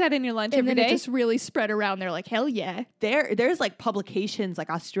 I'll pack that in your lunch And every then day. it just really spread around. They're like, hell yeah. there's like publications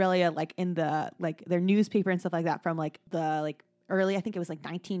like Australia like in the like their newspaper and stuff like that from like the like early, I think it was like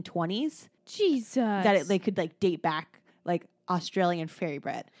 1920s Jesus. that they could like date back like Australian fairy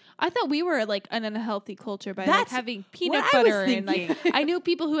bread. I thought we were like an unhealthy culture by like That's having peanut what I was butter and like thinking. I knew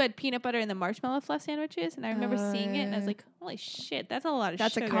people who had peanut butter in the marshmallow fluff sandwiches, and I remember seeing it and I was like, holy shit, that's a lot of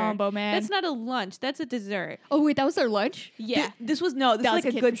That's sugar. a combo, man. That's not a lunch. That's a dessert. Oh wait, that was their lunch? Yeah. This was no, this That was was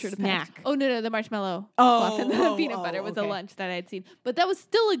like a a kid good for sure to snack. Oh no, the marshmallow Oh, fluff and the oh, peanut oh, butter was a okay. lunch that I had seen, but that was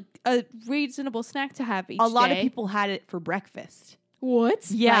still a reasonable snack to have each A lot of day. people had it for breakfast. What?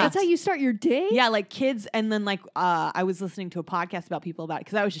 Yeah. That's how you start your day? Yeah, like kids, and then like I was listening to a podcast about people about it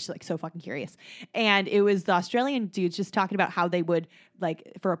because I was just like so fucking curious, and it was the Australian dudes just talking about how they would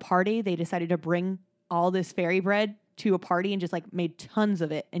like for a party they decided to bring all this fairy bread to a party and just like made tons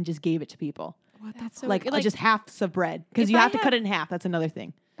of it and just gave it to people What the That's so like, like just halves of bread because if you I have to cut have- it in half. That's another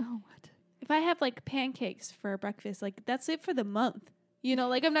thing. Oh, what? if I have like pancakes for breakfast, like that's it for the month. You know,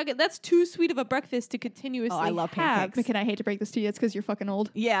 like I'm not. That's too sweet of a breakfast to continuously. Oh, I love have. pancakes. McKenna, I hate to break this to you. It's because you're fucking old.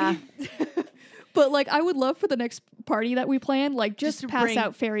 Yeah, But like, I would love for the next party that we plan, like just to pass bring-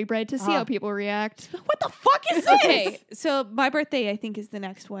 out fairy bread to see how people react. what the fuck is this? Okay, so my birthday, I think, is the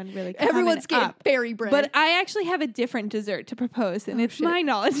next one. Really, Everyone's coming getting up. fairy bread. But I actually have a different dessert to propose, and Oh, it's shit. my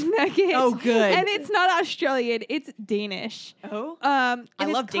knowledge nugget. Oh, good. And it's not Australian; it's Danish. Oh, I I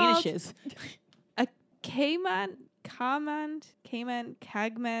love Danishes. A Cayman,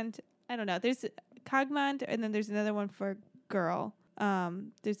 Kagmand. I don't know. There's Kagmand, and then there's another one for girl.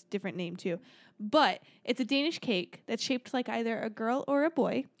 There's a different name too, but it's a Danish cake that's shaped like either a girl or a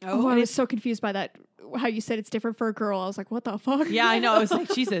boy. oh, I was so confused by that. How you said it's different for a girl. I was like, what the fuck? Yeah, I know. I was like,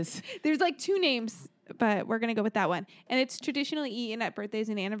 Jesus. There's like 2 names, but we're gonna go with that one. And it's traditionally eaten at birthdays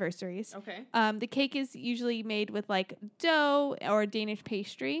and anniversaries. Okay. The cake is usually made with like dough or Danish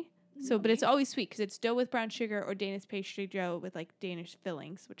pastry. So, but it's always sweet because it's dough with brown sugar or Danish pastry dough with like Danish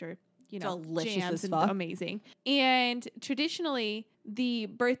fillings, which are, you know, Delicious jams as and fuck. amazing. And traditionally, the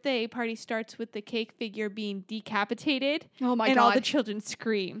birthday party starts with the cake figure being decapitated, Oh my and god. all the children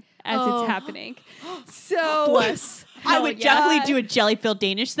scream as Oh. it's happening. So Bless. I Hell would yeah. definitely do a jelly filled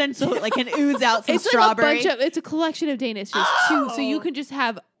Danish then, so it like can ooze out some it's strawberry. like a bunch of. It's a collection of Danish too, so you Oh. can just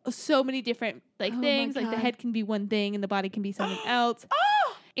have so many different like Oh my things. Like the God. head can be one thing and the body can be something else.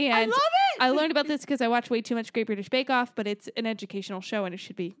 Oh, And I love it. I learned about this because I watch way too much Great British Bake Off, but it's an educational show and it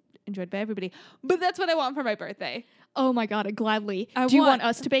should be enjoyed by everybody. But that's what I want for my birthday. Oh my god, gladly. I Do you want- want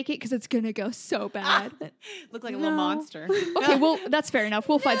us to bake it? Because it's gonna go so bad. Look like a No. little monster. Okay, well that's fair enough.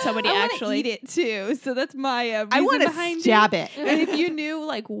 We'll find somebody I wanna actually. eat it too, so that's my reason I want behind to stab it. And if you knew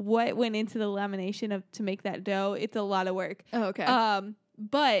like what went into the lamination of to make that dough, it's a lot of work. Oh, okay.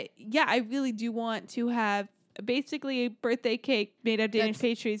 But yeah, I really do want to have basically a birthday cake made of Danish That's-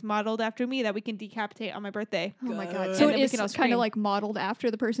 pastries modeled after me that we can decapitate on my birthday. oh my good. god. And So then it we is can all kind scream. of like modeled after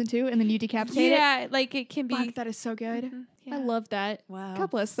the person too, and then you decapitate it. Yeah, like it can be. Fuck, that is so good. Mhm, I yeah. love that. Wow.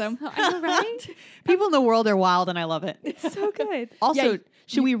 God bless them. I know, right? People in the world are wild, and I love it. It's so good. Also, Yeah,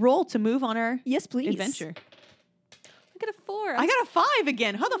 should we roll to move on our Yes, please. adventure? I got a 4. I got a 5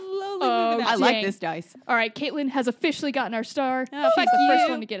 again. How the low totally Oh, remember I that. like dang. this dice. All right, Caitlin has officially gotten our star. Oh, She's fuck the first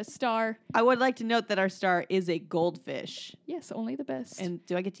you. one to get a star. I would like to note that our star is a goldfish. Yes, only the best. And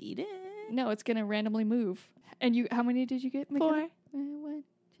do I get to eat it? no, it's gonna randomly move. And you, how many did you get? McKenna? 4. 1,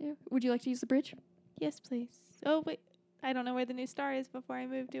 2. Would you like to use the bridge? Yes, please. Oh, wait. I don't know where the new star is before I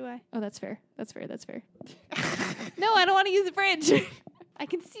move, do I? Oh, that's fair. That's fair. That's fair. No, I don't want to use the bridge. I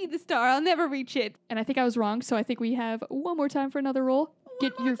can see the star. I'll never reach it. And I think I was wrong, so I think we have one more time for another roll.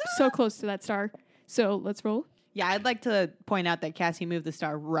 You're so close to that star. So let's roll. Yeah, I'd like to point out that Cassie moved the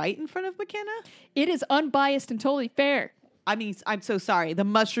star right in front of McKenna. It is unbiased and totally fair. I mean, I'm so sorry. The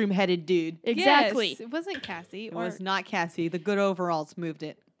mushroom-headed dude. Exactly. Yes, it wasn't Cassie. It or was not Cassie. The good overalls moved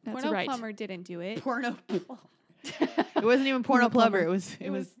it. That's Porno right. Plumber didn't do it. Porno. It wasn't even porno plumber. It was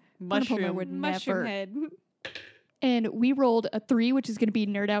Plumber mushroom. would Mushroom never. head. And we rolled a 3, which is going to be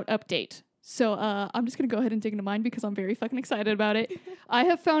Nerd Out Update. So I'm just going to go ahead and dig into mine because I'm very fucking excited about it. I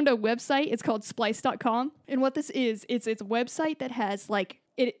have found a website. It's called splice.com. And what this is, it's a website that has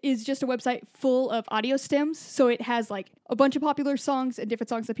it is just a website full of audio stems. So it has a bunch of popular songs and different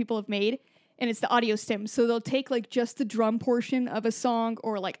songs that people have made. And it's the audio stems. So they'll take just the drum portion of a song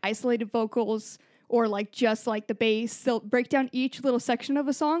or isolated vocals or just the bass. They'll break down each little section of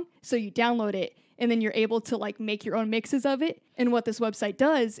a song. So you download it. And then you're able to make your own mixes of it. And what this website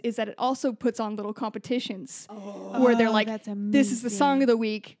does is that it also puts on little competitions where they're like, that's this is the song amazing. of the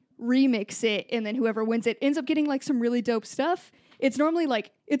week, remix it. And then whoever wins it ends up getting some really dope stuff. It's normally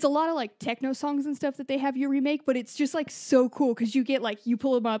it's a lot of techno songs and stuff that they have you remake, but it's just so cool because you get you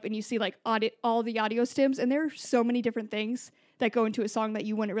pull them up and you see all the audio stems. And there are so many different things that go into a song that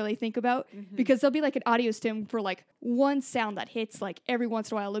you wouldn't really think about because there'll be an audio stem for one sound that hits every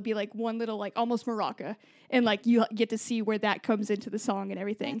once in a while. It'll be one little almost maraca, and you get to see where that comes into the song and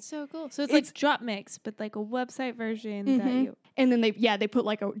everything. That's so cool. So it's, It's- like drop mix, but a website version that Mhm. you. And then they put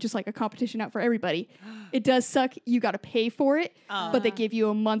a competition out for everybody. It does suck. You got to pay for it, but they give you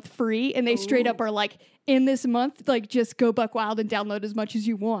a month free, and they straight up are in this month, just go buck wild and download as much as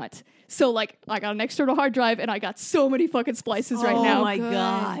you want. So I got an external hard drive and I got so many fucking splices right Oh now. my Good.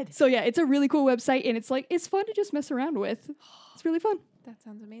 god. So yeah, it's a really cool website and it's fun to just mess around with. It's really fun. That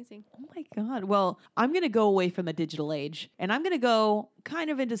sounds amazing. Oh my god. Well, I'm going to go away from the digital age and I'm going to go kind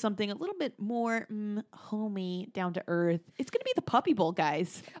of into something a little bit more homey, down to earth. It's going to be the Puppy Bowl,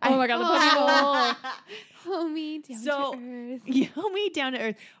 guys. Oh my god, the Puppy Bowl. Homie, down So- to earth. Yeah, homey, down to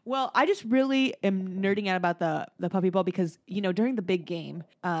earth. Well, I just really am nerding out about the Puppy Bowl because, during the big game,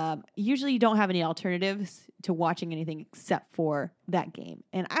 usually you don't have any alternatives to watching anything except for that game.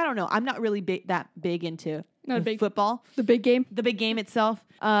 And I don't know. I'm not really that big into Not a big- football. The big game. The big game itself.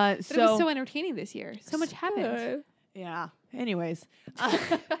 But it was so entertaining this year. So much happened. Yeah. Anyways,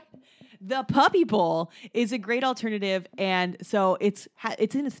 the Puppy Bowl is a great alternative, and so it's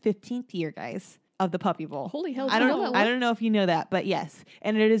in its 15th year, guys, of the Puppy Bowl. Holy hell! I do you know that don't one? know if you know that, but yes,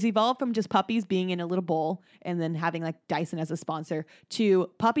 and it has evolved from just puppies being in a little bowl and then having Dyson as a sponsor to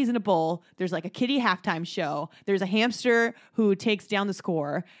puppies in a bowl. There's a kitty halftime show. There's a hamster who takes down the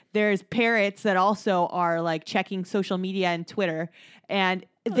score. There's parrots that also are checking social media and Twitter, and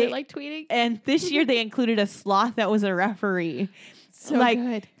They like tweeting. and this year they included a sloth that was a referee. So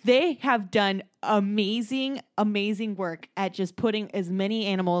good. They have done amazing work at just putting as many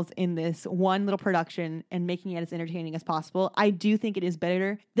animals in this one little production and making it as entertaining as possible. I do think it is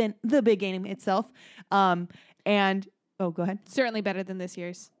better than the big game itself. And go ahead. Certainly better than this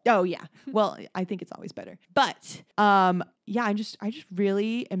year's. Oh yeah. Well, I think it's always better. But yeah, I just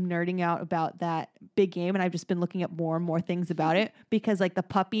really am nerding out about that big game, and I've just been looking up more and more things about it because the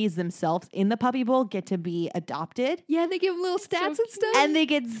puppies themselves in the Puppy Bowl get to be adopted. Yeah, they give little stats and stuff. And they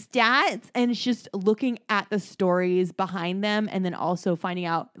get stats, and it's just looking at the stories behind them, and then also finding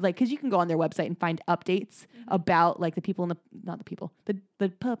out, because you can go on their website and find updates about the people in the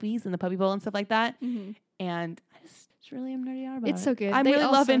puppies in the Puppy Bowl and stuff like that. Mhm. And I just really am nerding out about It's it. so good. I'm They really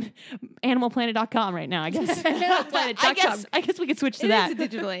also- loving animalplanet.com right now, I guess. Animalplanet.com. I guess we could switch to It that. is a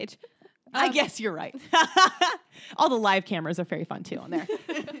digital age. I guess you're right. All the live cameras are very fun too on there.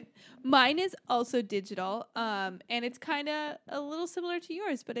 Mine is also digital, and it's kind of a little similar to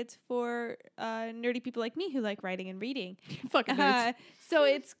yours, but it's for nerdy people like me who like writing and reading. Fucking nerds. So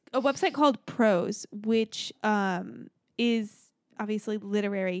it's a website called Prose, which is obviously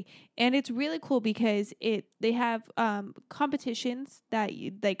literary, and it's really cool because they have competitions that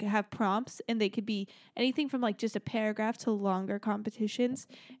you have prompts, and they could be anything from just a paragraph to longer competitions,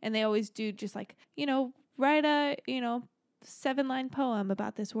 and they always do just write a 7-line poem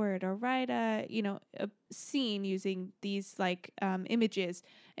about this word, or write a scene using these like images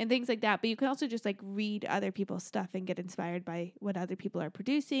and things like that. But you can also just like read other people's stuff and get inspired by what other people are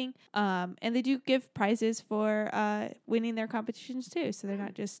producing. And they do give prizes for winning their competitions too. So they're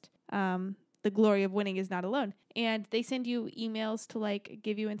not just the glory of winning is not alone. And they send you emails to like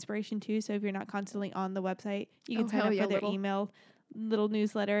give you inspiration too. So if you're not constantly on the website, you can sign up for their email little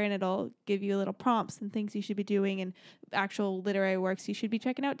newsletter, and it'll give you little prompts and things you should be doing and actual literary works you should be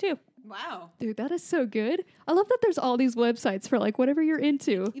checking out too. Wow. Dude, that is so good. I love that there's all these websites for like whatever you're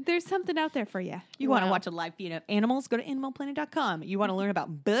into. There's something out there for you. You want to watch a live feed of animals? Go to animalplanet.com. You want to learn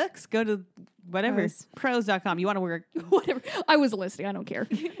about books? Go to whatever. Pros.com. You want to work Whatever. I was listening. I don't care.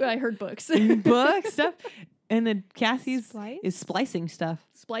 I heard books. book stuff. And then Cassie's Splice? is splicing stuff.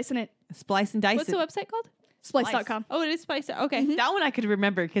 Splicing it. Splice and dice. What's the website called? Splice.com. Oh, it is Spice. Okay. That one I could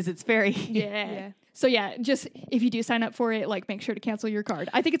remember because it's very. Yeah. So yeah, just if you do sign up for it, like make sure to cancel your card.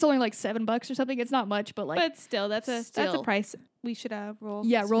 I think it's only like $7 or something. It's not much, but like But still, that's a price we should roll.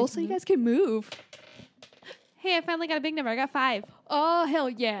 yeah, roll we so can you move. guys can move. Hey, I finally got a big number. I got 5. Oh hell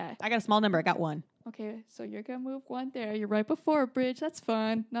yeah. I got a small number. I got one. Okay, so you're gonna move one there. You're right before Bridge. That's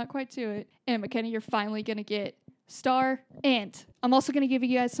fun. Not quite to it. And McKenna, you're finally gonna get star. And I'm also gonna give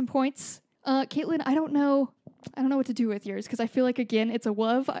you guys some points. Caitlin, I don't know what to do with yours because I feel like again it's a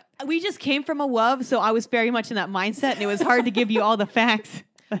WUV. We just came from a WUV, so I was very much in that mindset, and it was hard to give you all the facts.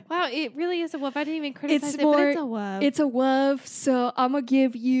 Wow, it really is a WUV. I didn't even criticize It's it, but more- it's a WUV. It's a WUV, so I'm gonna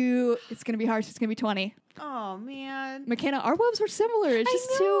give you. It's gonna be harsh. It's gonna be 20. Oh man. McKenna, our WUVs were similar. It's I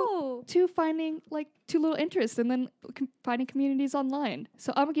just know. two finding like two little interests and then finding communities online.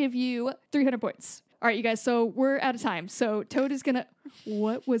 So I'm gonna give you 300 points. All right, you guys. So we're out of time. So Toad is gonna.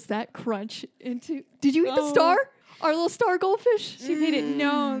 What was that crunch into? Did you eat the Oh. star? Our little star goldfish. She made it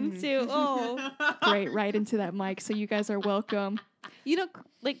known too. Oh, Great, right into that mic. So you guys are welcome. you know,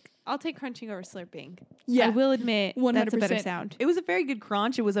 like I'll take crunching over slurping. Yeah, I will admit that's a better 100%. sound. It was a very good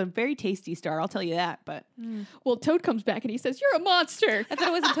crunch. It was a very tasty star. I'll tell you that. But Well, Toad comes back and he says, "You're a monster." I thought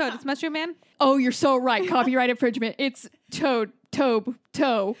it wasn't Toad. It's Mushroom Man. Oh, you're so right. Copyright infringement. It's Toad. Toe.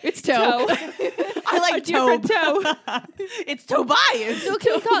 It's Toe. I like different Tobe. It's Tobias. So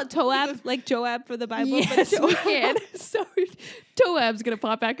can we call it Toab, like Joab for the Bible? Yes, but we can. So Toab's gonna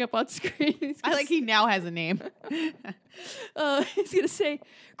pop back up on screen. I like he now has a name. He's gonna say,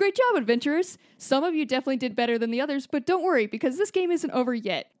 "Great job, adventurers. Some of you definitely did better than the others, but don't worry because this game isn't over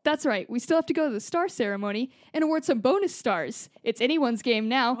yet. That's right. We still have to go to the star ceremony and award some bonus stars. It's anyone's game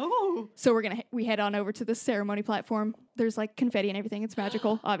now. Oh. So we head on over to the ceremony platform. There's like confetti and everything. It's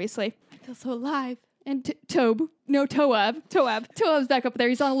magical, obviously. I feel so alive. And Toab's back up there.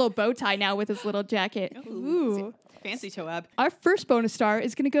 He's on a little bow tie now with his little jacket. Ooh. Fancy Toab. Our first bonus star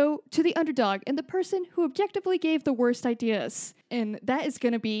is going to go to the underdog and the person who objectively gave the worst ideas. And that is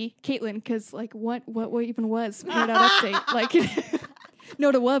going to be Caitlin, because, like, what even was? We're not update. Like,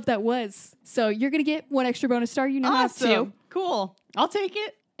 no, to love that was. So you're going to get one extra bonus star. You now have two. Awesome. Cool. I'll take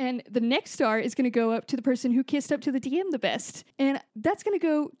it. And the next star is going to go up to the person who kissed up to the DM the best. And that's going to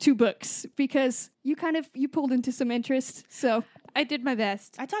go to books because you pulled into some interest. So I did my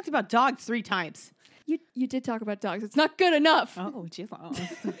best. I talked about dogs 3 times. you did talk about dogs. It's not good enough. Oh, jeez.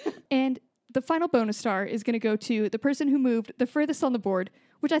 And the final bonus star is going to go to the person who moved the furthest on the board,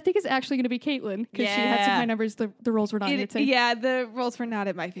 which I think is actually going to be Caitlin because she had some Yeah. high numbers. The rolls were not in your thing. Yeah, the rolls were not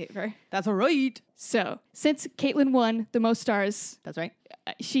in my favor. That's all right. So since Caitlin won the most stars, That's right.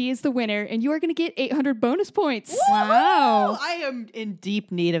 she is the winner, and you are going to get 800 bonus points. Wow. I am in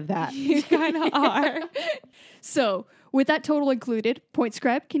deep need of that. You kind of are. So with that total included, Point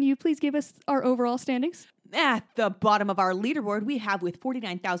Scribe, can you please give us our overall standings? At the bottom of our leaderboard, we have with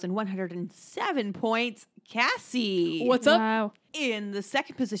 49,107 points, Cassie. What's up? Wow. In the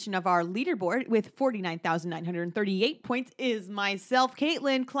second position of our leaderboard with 49,938 points is myself,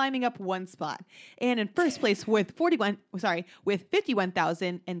 Caitlin, climbing up 1 spot. And in first place with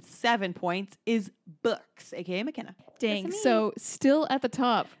 51,007 points is Books, aka McKenna. Dang. me. So still at the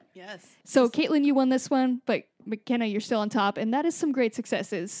top. Yes. So Caitlin, you won this one, but McKenna, you're still on top, and that is some great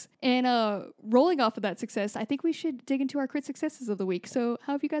successes. And rolling off of that success, I think we should dig into our crit successes of the week. So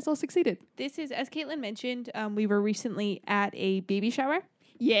how have you guys all succeeded? This is, as Caitlin mentioned, we were recently at a baby shower,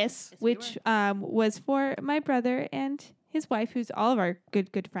 Yes. which was for my brother and his wife, who's all of our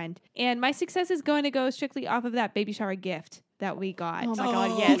good friend. And my success is going to go strictly off of that baby shower gift that we got. Oh my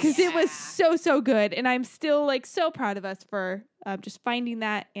God, Oh, yes. Because it was so good, and I'm still like so proud of us for just finding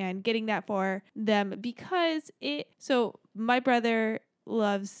that and getting that for them, because so my brother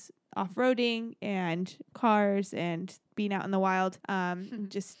loves off-roading and cars and being out in the wild,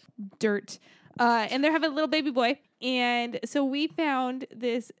 just dirt. And they're having a little baby boy. And so we found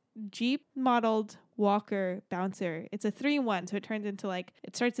this Jeep modeled walker bouncer. It's a 3-in-1, so it turns into like,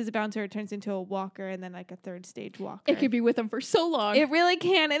 it starts as a bouncer, it turns into a walker, and then like a third stage walker. It could be with them for so long. It really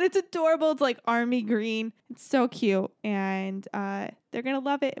can, and it's adorable. It's like army green. It's so cute, and they're gonna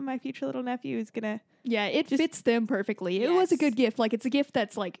love it. And my future little nephew is gonna. Yeah, it fits them perfectly. It was a good gift. Like, it's a gift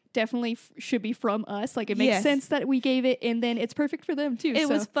that's like definitely should be from us. Like, it makes sense that we gave it, and then it's perfect for them too. It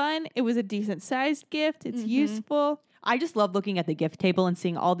was fun. It was a decent sized gift. It's useful. I just love looking at the gift table and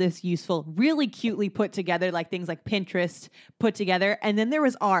seeing all this useful, really cutely put together, like things like Pinterest put together. And then there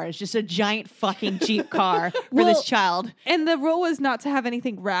was ours, just a giant fucking Jeep car for this child. And the rule was not to have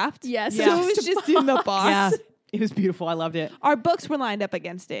anything wrapped. Yes. So it was just in the box. Yeah, it was beautiful. I loved it. Our books were lined up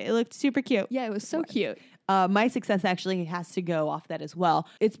against it. It looked super cute. Yeah, it was so cute. My success actually has to go off that as well.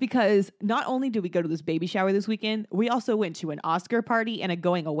 It's because not only did we go to this baby shower this weekend, we also went to an Oscar party and a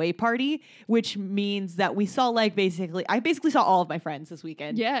going away party, which means that we saw I basically saw all of my friends this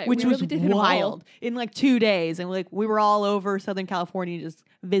weekend. Yeah, which we was really did hit 'em all. wild in like 2 days. And we were all over Southern California just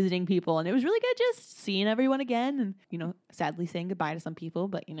visiting people. And it was really good just seeing everyone again and, sadly saying goodbye to some people.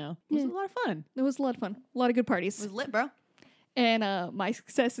 But, it was a lot of fun. It was a lot of fun. A lot of good parties. It was lit, bro. And my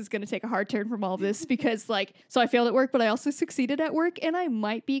success is going to take a hard turn from all this because, so I failed at work, but I also succeeded at work. And I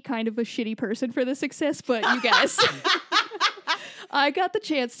might be kind of a shitty person for the success, but you guys, I got the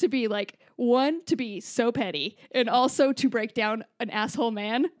chance to be one, to be so petty, and also to break down an asshole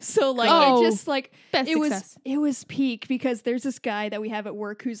man. So best success. it was peak because there's this guy that we have at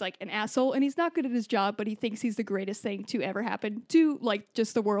work who's like an asshole, and he's not good at his job, but he thinks he's the greatest thing to ever happen to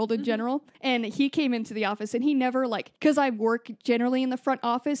just the world in general. And he came into the office, and he never because I work generally in the front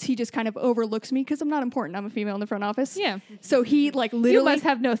office, he just kind of overlooks me because I'm not important. I'm a female in the front office. Yeah. So he literally You must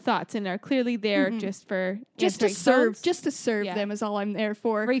have no thoughts and are clearly there just for just to answering phones. serve them is all I'm there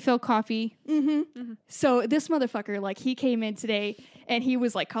for. Refill coffee. So this motherfucker, he came in today and he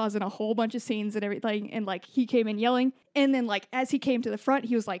was causing a whole bunch of scenes and everything. And he came in yelling. And then as he came to the front,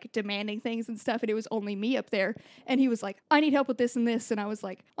 he was demanding things and stuff. And it was only me up there. And he was like, I need help with this and this. And I was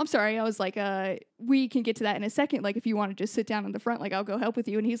like, I'm sorry. I was like, we can get to that in a second. If you want to just sit down in the front, I'll go help with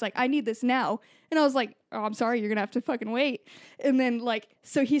you. And he's like, I need this now. And I was like, oh, I'm sorry. You're going to have to fucking wait. And then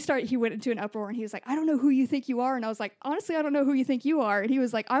so he went into an uproar and he was like, I don't know who you think you are. And I was like, honestly, I don't know who you think you are. And he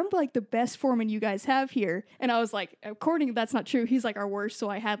was like, I'm the best foreman you guys have here. And I was like, according, that's not true. He's our worst. So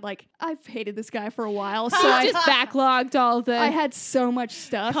I had I've hated this guy for a while. So I just backlogged all the. I had so much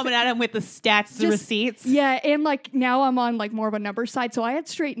stuff coming at him with the stats, the receipts. Yeah. And now I'm on more of a number side. So I had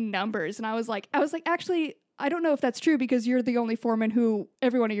straight numbers and I was like, actually, I don't know if that's true because you're the only foreman who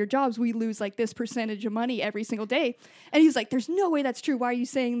every one of your jobs, we lose this percentage of money every single day. And he's like, there's no way that's true. Why are you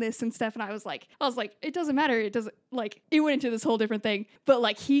saying this and stuff? And I was like, it doesn't matter. It doesn't it went into this whole different thing.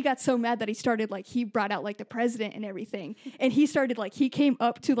 But he got so mad that he started he brought out the president and everything. And he started he came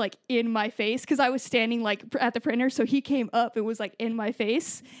up to in my face because I was standing at the printer. So he came up and was in my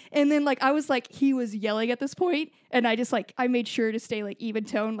face. And then I was he was yelling at this point. And I just I made sure to stay even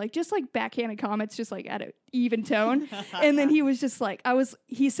tone, just backhanded comments, just at an even tone. And then he was just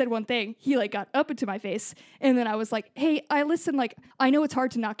he said one thing, he got up into my face. And then I was like, hey, I listen, I know it's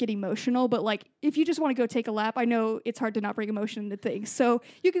hard to not get emotional, but if you just want to go take a lap, I know it's hard to not bring emotion into things. So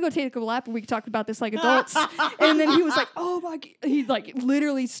you could go take a lap and we could talk about this like adults. And then he was like, oh my God. He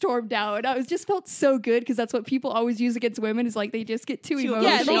literally stormed out. And I just felt so good because that's what people always use against women is they just get too emotional.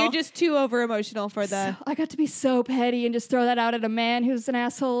 Yeah, you're just too over emotional for the. So I got to be so petty and just throw that out at a man who's an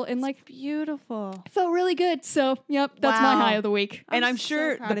asshole and beautiful. It felt really good. So yep, that's my high of the week. And I'm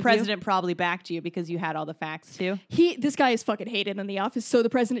sure the president probably backed you because you had all the facts too. This guy is fucking hated in the office, so the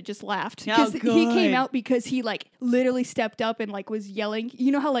president just laughed because he came out because he literally stepped up and was yelling.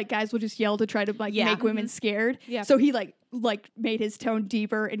 You know how guys will just yell to try to make women scared. Yeah. So he made his tone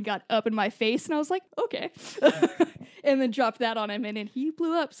deeper and got up in my face, and I was like, okay, and then dropped that on him, and then he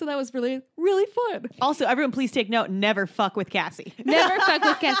blew up. So that was really, really fun. Also, everyone, please take note: never fuck with Cassie. Never fuck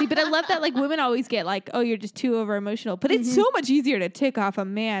with Cassie. But I love that women always get oh, you're just too over emotional. But it's so much easier to tick off a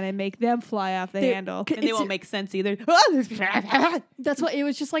man and make them fly off the handle, and they won't make sense either. That's why it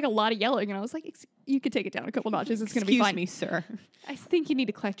was just a lot of yelling, and I was like, you could take it down a couple notches. It's gonna be fine. Excuse me, sir. I think you need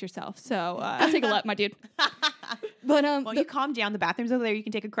to collect yourself. So I'll take a lap, my dude. But well, you calm down. The bathroom's over there. You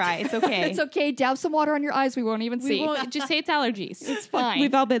can take a cry. It's okay. It's okay. Dab some water on your eyes. We won't even see. Just say it's allergies. It's fine.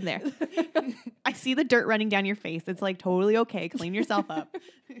 We've all been there. I see the dirt running down your face. It's totally okay. Clean yourself up.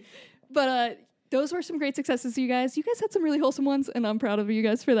 But those were some great successes, you guys. You guys had some really wholesome ones, and I'm proud of you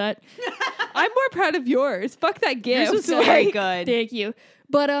guys for that. I'm more proud of yours. Fuck that gift. Yours was very good. Thank you.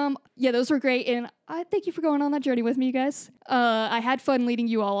 But yeah, those were great, and I thank you for going on that journey with me, you guys. I had fun leading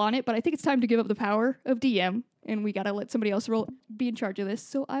you all on it, but I think it's time to give up the power of DM, and we gotta let somebody else be in charge of this.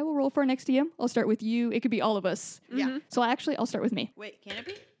 So I will roll for our next DM. I'll start with you. It could be all of us. Yeah. So I'll start with me. Wait, can it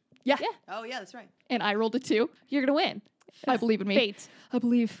be? Yeah. Oh, yeah, that's right. And I rolled a 2. You're gonna win. I believe in me. Fate. I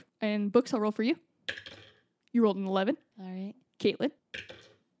believe in books. I'll roll for you. You rolled an 11. All right. Caitlin.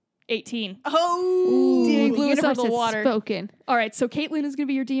 18. Oh, Dang, blew us out of Universe the has water. Spoken. All right, so Caitlin is going to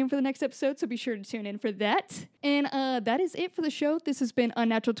be your DM for the next episode, so be sure to tune in for that. And that is it for the show. This has been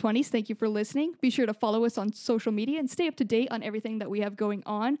Unnatural 20s. Thank you for listening. Be sure to follow us on social media and stay up to date on everything that we have going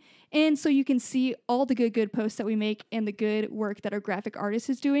on. And so you can see all the good posts that we make and the good work that our graphic artist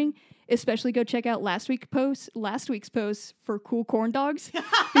is doing. Especially go check out last week's post for cool corn dogs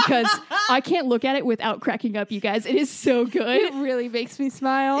because I can't look at it without cracking up, you guys. It is so good. It really makes me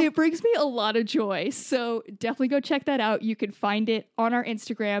smile. It brings me a lot of joy. So definitely go check that out. You can find it on our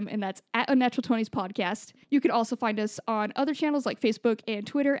Instagram, and that's at Unnatural 20s Podcast. You can also find us on other channels like Facebook and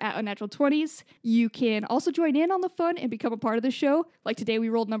Twitter at Unnatural 20s. You can also join in on the fun and become a part of the show. Like today, we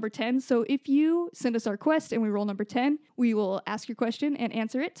rolled number 10. So if you send us our quest and we roll number 10, we will ask your question and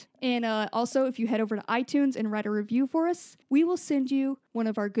answer it. And also, if you head over to iTunes and write a review for us, we will send you one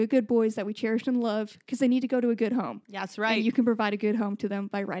of our good boys that we cherish and love because they need to go to a good home. That's right. And you can provide a good home to them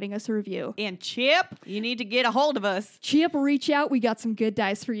by writing us a review. And Chip, you need to get a hold of us. Chip, reach out. We got some good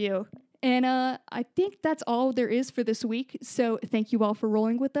dice for you. And I think that's all there is for this week. So thank you all for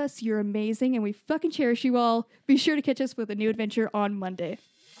rolling with us. You're amazing, and we fucking cherish you all. Be sure to catch us with a new adventure on Monday.